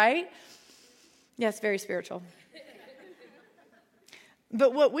Belize, right? Yeah, it's very spiritual.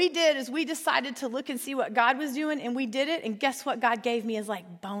 But what we did is we decided to look and see what God was doing, and we did it, and guess what God gave me as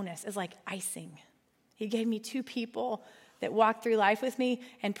like bonus, as like icing. He gave me 2 people that walk through life with me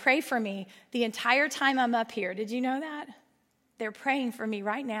and pray for me the entire time I'm up here. Did you know that? They're praying for me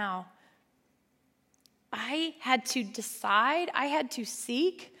right now. I had to decide, I had to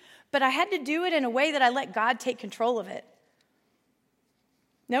seek, but I had to do it in a way that I let God take control of it.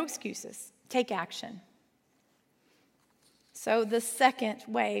 No excuses. Take action. So the second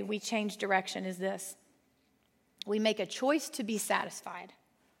way we change direction is this. We make a choice to be satisfied.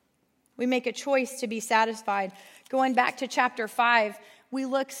 We make a choice to be satisfied. Going back to chapter 5, we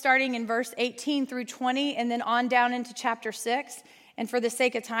look starting in verse 18 through 20 and then on down into chapter 6. And for the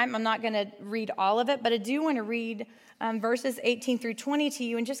sake of time, I'm not going to read all of it, but I do want to read verses 18 through 20 to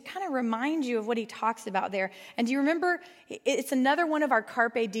you and just kind of remind you of what he talks about there. And do you remember, it's another one of our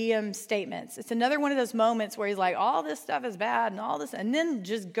carpe diem statements. It's another one of those moments where he's like, all this stuff is bad and all this, and then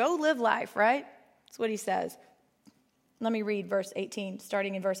just go live life, right? That's what he says. Let me read verse 18,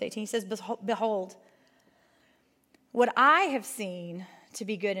 starting in verse 18. He says, behold, what I have seen to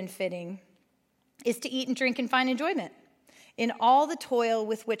be good and fitting is to eat and drink and find enjoyment in all the toil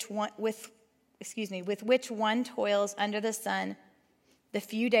with which one toils under the sun the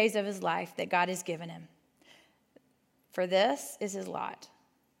few days of his life that God has given him. For this is his lot.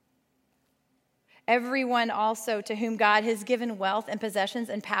 Everyone also to whom God has given wealth and possessions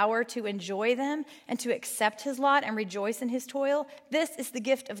and power to enjoy them and to accept his lot and rejoice in his toil, this is the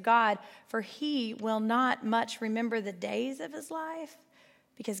gift of God, for he will not much remember the days of his life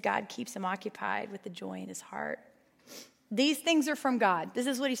because God keeps him occupied with the joy in his heart. These things are from God. This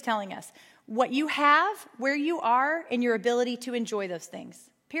is what he's telling us. What you have, where you are, and your ability to enjoy those things.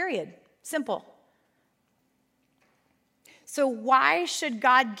 Period. Simple. So why should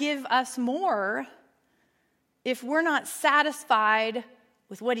God give us more if we're not satisfied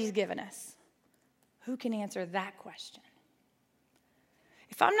with what he's given us? Who can answer that question?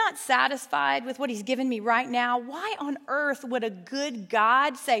 If I'm not satisfied with what he's given me right now, why on earth would a good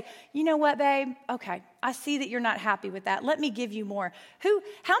God say, you know what, babe? Okay, I see that you're not happy with that. Let me give you more.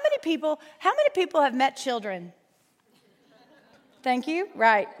 How many people have met children? Thank you.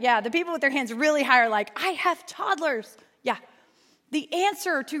 Right. Yeah, the people with their hands really high are like, I have toddlers. Yeah. The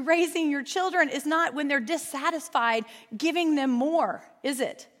answer to raising your children is not when they're dissatisfied giving them more, is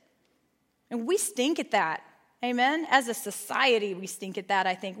it? And we stink at that. Amen? As a society, we stink at that,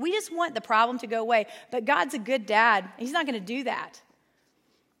 I think. We just want the problem to go away. But God's a good dad. He's not going to do that.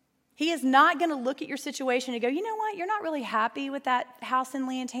 He is not going to look at your situation and go, you know what? You're not really happy with that house in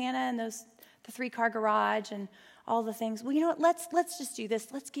Lantana and the 3-car garage and all the things. Well, you know what? Let's just do this.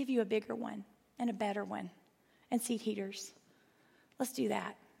 Let's give you a bigger one and a better one and seat heaters. Let's do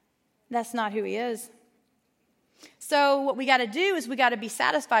that. That's not who he is. So what we got to do is we got to be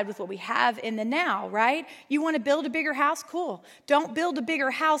satisfied with what we have in the now, right? You want to build a bigger house? Cool. Don't build a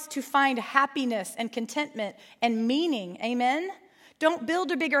bigger house to find happiness and contentment and meaning. Amen? Don't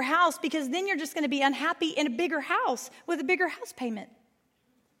build a bigger house because then you're just going to be unhappy in a bigger house with a bigger house payment.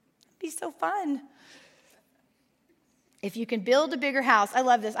 It'd be so fun. If you can build a bigger house, I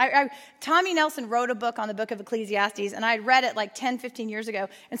love this. Tommy Nelson wrote a book on the book of Ecclesiastes, and I had read it like 10, 15 years ago.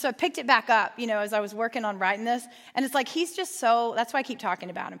 And so I picked it back up, as I was working on writing this. And it's like, he's just so, that's why I keep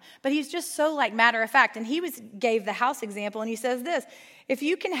talking about him. But he's just so like matter of fact. And he gave the house example, and he says this: if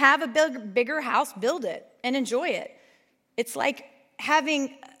you can have a bigger house, build it and enjoy it. It's like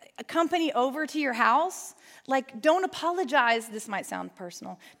having a company over to your house. Like, don't apologize. This might sound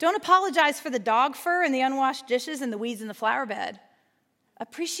personal. Don't apologize for the dog fur and the unwashed dishes and the weeds in the flower bed.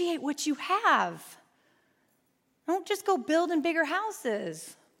 Appreciate what you have. Don't just go building bigger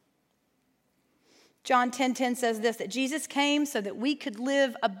houses. John 10:10 says this, that Jesus came so that we could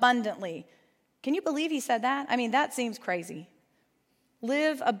live abundantly. Can you believe he said that? I mean, that seems crazy.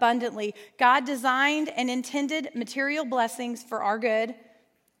 Live abundantly. God designed and intended material blessings for our good.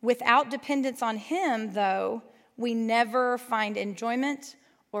 Without dependence on him, though, we never find enjoyment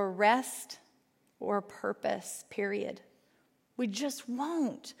or rest or purpose, period. We just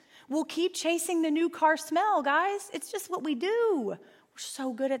won't. We'll keep chasing the new car smell, guys. It's just what we do. We're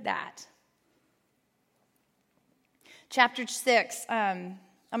so good at that. Chapter 6. I'm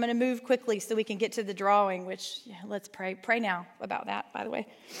going to move quickly so we can get to the drawing, which let's pray. Pray now about that, by the way.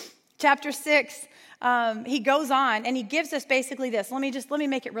 Chapter 6, he goes on and he gives us basically this. Let me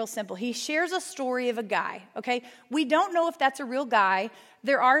make it real simple. He shares a story of a guy, okay? We don't know if that's a real guy.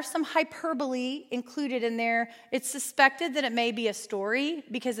 There are some hyperbole included in there. It's suspected that it may be a story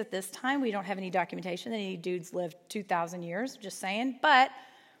because at this time we don't have any documentation that any dudes lived 2,000 years, just saying. But,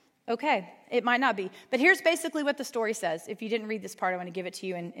 okay, it might not be. But here's basically what the story says. If you didn't read this part, I want to give it to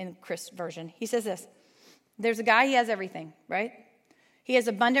you in Kris' version. He says this. There's a guy, he has everything, right? He has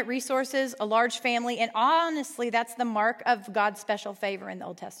abundant resources, a large family, and honestly, that's the mark of God's special favor in the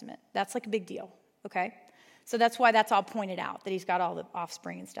Old Testament. That's like a big deal, okay? So that's why that's all pointed out, that he's got all the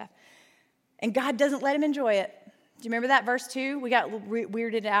offspring and stuff. And God doesn't let him enjoy it. Do you remember that verse 2? We got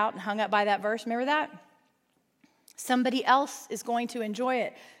weirded out and hung up by that verse. Remember that? Somebody else is going to enjoy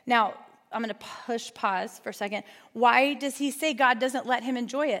it. Now, I'm going to pause for a second. Why does he say God doesn't let him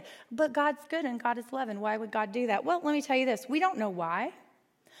enjoy it? But God's good and God is loving. Why would God do that? Well, let me tell you this. We don't know why.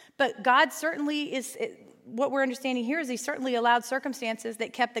 But God certainly is, what we're understanding here is he certainly allowed circumstances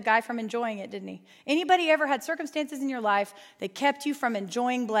that kept the guy from enjoying it, didn't he? Anybody ever had circumstances in your life that kept you from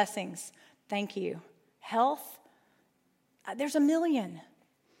enjoying blessings? Thank you. Health? There's a million.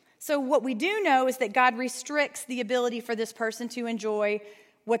 So what we do know is that God restricts the ability for this person to enjoy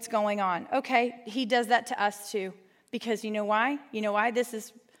what's going on. Okay, he does that to us too. Because you know why? You know why? This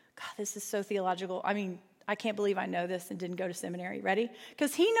is so theological. I mean, I can't believe I know this and didn't go to seminary. Ready?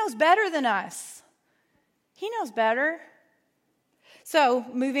 Because he knows better than us. He knows better. So,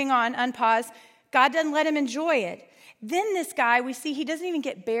 moving on, unpause. God doesn't let him enjoy it. Then this guy, we see he doesn't even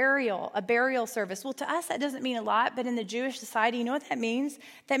get a burial service. Well, to us, that doesn't mean a lot, but in the Jewish society, you know what that means?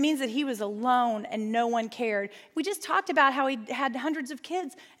 That means that he was alone and no one cared. We just talked about how he had hundreds of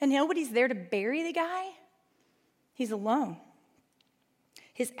kids and nobody's there to bury the guy. He's alone.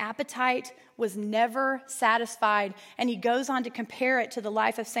 His appetite was never satisfied, and he goes on to compare it to the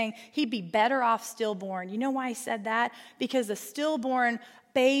life of saying he'd be better off stillborn. You know why he said that? Because a stillborn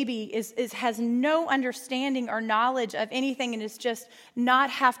baby has no understanding or knowledge of anything and is just not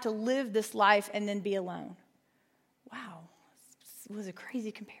have to live this life and then be alone. Wow, it was a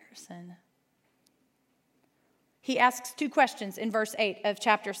crazy comparison. He asks 2 questions in verse 8 of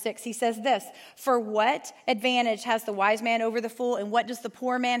chapter 6. He says this, for what advantage has the wise man over the fool, and what does the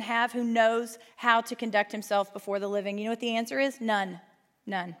poor man have who knows how to conduct himself before the living? You know what the answer is? None.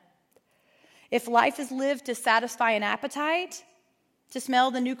 None. If life is lived to satisfy an appetite, to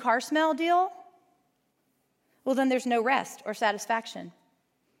smell the new car smell deal, well, then there's no rest or satisfaction.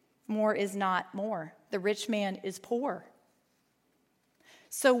 More is not more. The rich man is poor.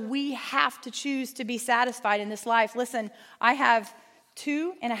 So we have to choose to be satisfied in this life. Listen, I have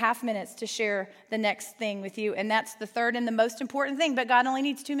 2.5 minutes to share the next thing with you, and that's the third and the most important thing, but God only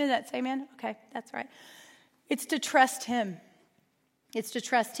needs 2 minutes. Amen? Okay, that's right. It's to trust him. It's to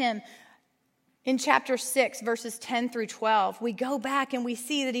trust him. In chapter 6, verses 10 through 12, we go back and we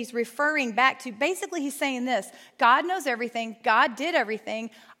see that he's referring back to, basically he's saying this, God knows everything, God did everything,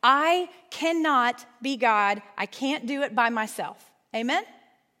 I cannot be God, I can't do it by myself. Amen?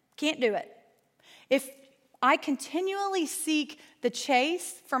 Can't do it. If I continually seek the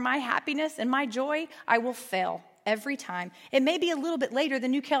chase for my happiness and my joy, I will fail every time. It may be a little bit later, the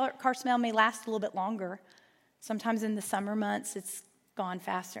new car smell may last a little bit longer. Sometimes in the summer months, it's gone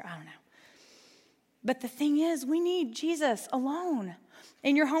faster, I don't know. But the thing is, we need Jesus alone.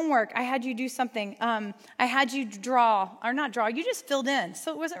 In your homework, I had you do something. I had you you just filled in.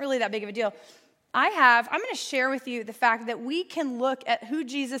 So it wasn't really that big of a deal. I'm going to share with you the fact that we can look at who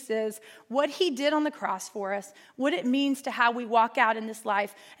Jesus is, what he did on the cross for us, what it means to how we walk out in this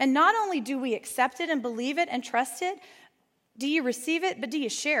life. And not only do we accept it and believe it and trust it, do you receive it, but do you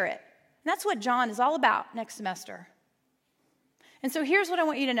share it? And that's what John is all about next semester. And so here's what I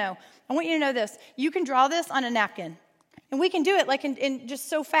want you to know. I want you to know this. You can draw this on a napkin. And we can do it like in just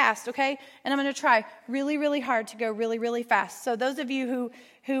so fast, okay? And I'm going to try really, really hard to go really, really fast. So those of you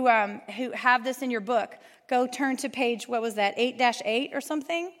who have this in your book, go turn to page, 8-8 or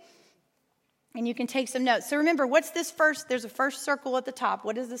something? And you can take some notes. So remember, what's this first? There's a first circle at the top.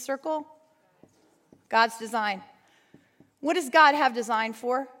 What is the circle? God's design. What does God have design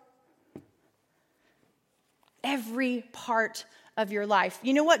for? Every part of your life.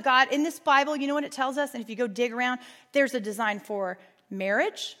 You know what God, in this Bible, you know what it tells us? And if you go dig around, there's a design for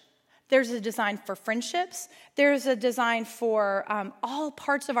marriage. There's a design for friendships. There's a design for all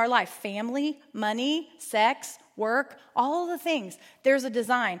parts of our life. Family, money, sex, work, all the things. There's a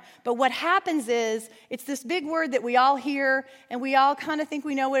design. But what happens is, it's this big word that we all hear, and we all kind of think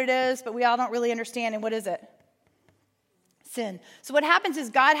we know what it is, but we all don't really understand. And what is it? Sin. So what happens is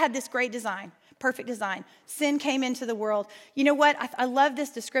God had this great design. Perfect design. Sin came into the world. You know what? I love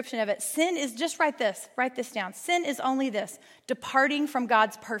this description of it. Sin is just write this down. Sin is only this, departing from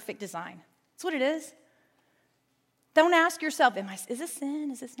God's perfect design. That's what it is. Don't ask yourself, is this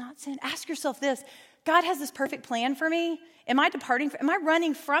sin? Is this not sin? Ask yourself this. God has this perfect plan for me. Am I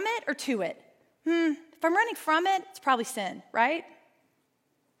running from it or to it? If I'm running from it, it's probably sin, right?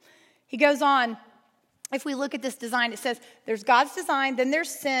 He goes on. If we look at this design, it says there's God's design, then there's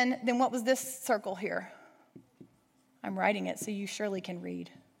sin, then what was this circle here? I'm writing it so you surely can read.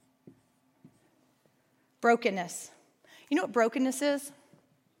 Brokenness. You know what brokenness is?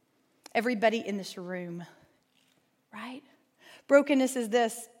 Everybody in this room, right? Brokenness is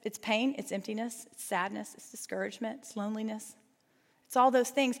this. It's pain, it's emptiness, it's sadness, it's discouragement, it's loneliness. It's all those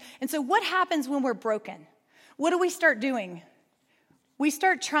things. And so what happens when we're broken? What do we start doing? We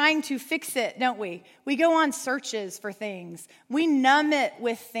start trying to fix it, don't we? We go on searches for things. We numb it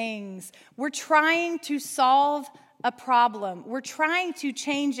with things. We're trying to solve a problem. We're trying to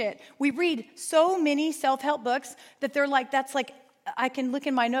change it. We read so many self-help books that they're like, that's like, I can look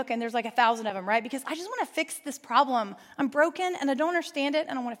in my Nook and there's like 1,000 of them, right? Because I just want to fix this problem. I'm broken and I don't understand it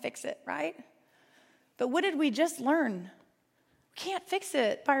and I want to fix it, right? But what did we just learn? We can't fix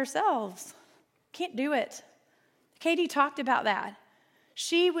it by ourselves. Can't do it. Katie talked about that.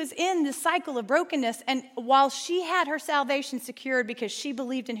 She was in this cycle of brokenness, and while she had her salvation secured because she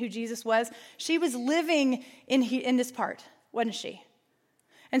believed in who Jesus was, she was living in this part, wasn't she?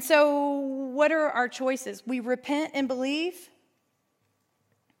 And so what are our choices? We repent and believe.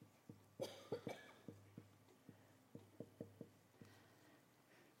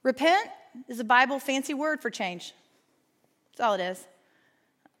 Repent is a Bible fancy word for change. That's all it is.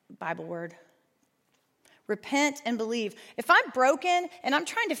 Bible word. Repent and believe. If I'm broken and I'm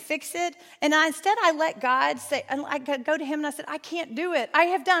trying to fix it, and instead I let God say, and I go to him and I said, I can't do it. I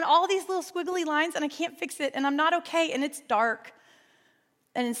have done all these little squiggly lines and I can't fix it and I'm not okay and it's dark.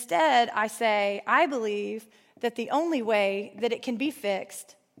 And instead I say, I believe that the only way that it can be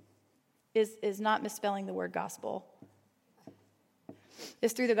fixed is not misspelling the word gospel.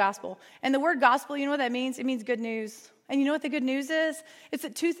 It's through the gospel. And the word gospel, you know what that means? It means good news. And you know what the good news is? It's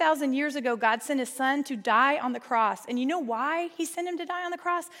that 2,000 years ago, God sent his son to die on the cross. And you know why he sent him to die on the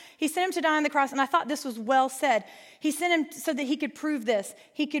cross? He sent him to die on the cross, and I thought this was well said. He sent him so that he could prove this.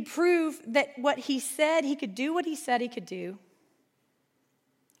 He could prove that what he said, he could do what he said he could do,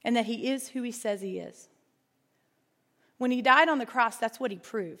 and that he is who he says he is. When he died on the cross, that's what he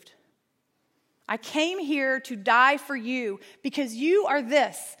proved. I came here to die for you because you are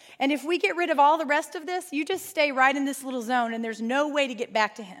this. And if we get rid of all the rest of this, you just stay right in this little zone and there's no way to get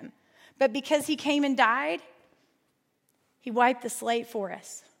back to him. But because he came and died, he wiped the slate for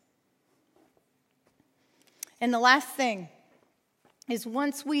us. And the last thing is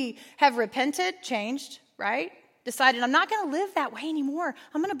once we have repented, changed, right? Decided I'm not going to live that way anymore.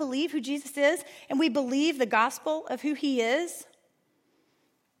 I'm going to believe who Jesus is, and we believe the gospel of who he is.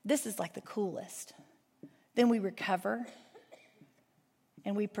 This is like the coolest. Then we recover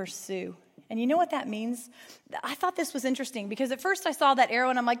and we pursue. And you know what that means? I thought this was interesting because at first I saw that arrow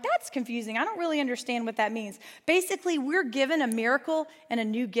and I'm like, that's confusing. I don't really understand what that means. Basically, we're given a miracle and a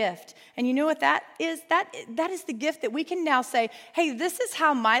new gift. And you know what that is? That is the gift that we can now say, hey, this is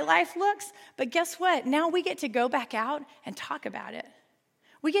how my life looks. But guess what? Now we get to go back out and talk about it.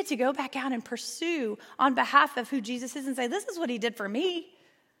 We get to go back out and pursue on behalf of who Jesus is and say, this is what he did for me.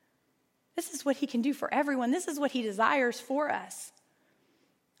 This is what he can do for everyone. This is what he desires for us.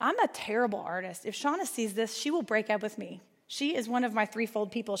 I'm a terrible artist. If Shauna sees this, she will break up with me. She is one of my threefold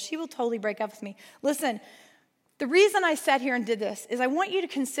people. She will totally break up with me. Listen, the reason I sat here and did this is I want you to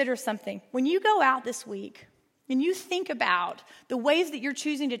consider something. When you go out this week and you think about the ways that you're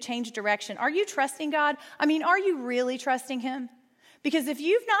choosing to change direction, are you trusting God? I mean, are you really trusting him? Because if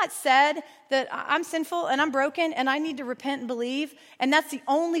you've not said that I'm sinful and I'm broken and I need to repent and believe, and that's the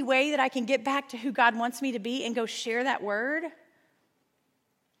only way that I can get back to who God wants me to be and go share that word,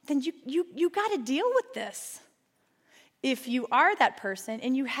 then you got to deal with this. if you are that person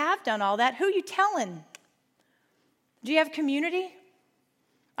and you have done all that, who are you telling? Do you have community?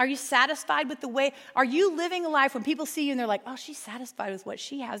 Are you satisfied with the way? Are you living a life when people see you and they're like, oh, she's satisfied with what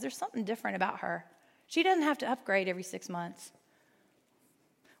she has. There's something different about her. She doesn't have to upgrade every 6 months.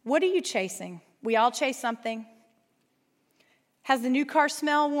 What are you chasing? We all chase something. Has the new car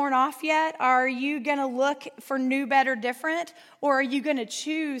smell worn off yet? Are you going to look for new, better, different? Or are you going to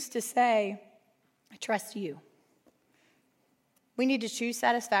choose to say, I trust you? We need to choose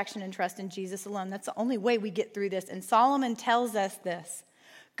satisfaction and trust in Jesus alone. That's the only way we get through this. And Solomon tells us this.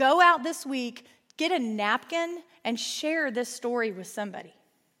 Go out this week, get a napkin, and share this story with somebody.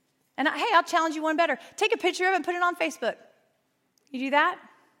 And hey, I'll challenge you one better. Take a picture of it and put it on Facebook. You do that?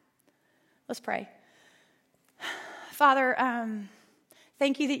 Let's pray. Father,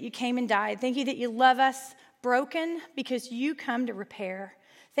 thank you that you came and died. Thank you that you love us broken because you come to repair.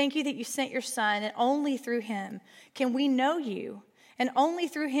 Thank you that you sent your son, and only through him can we know you. And only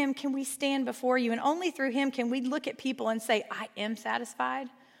through him can we stand before you. And only through him can we look at people and say, I am satisfied.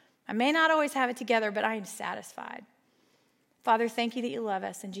 I may not always have it together, but I am satisfied. Father, thank you that you love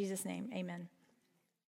us. In Jesus' name, amen.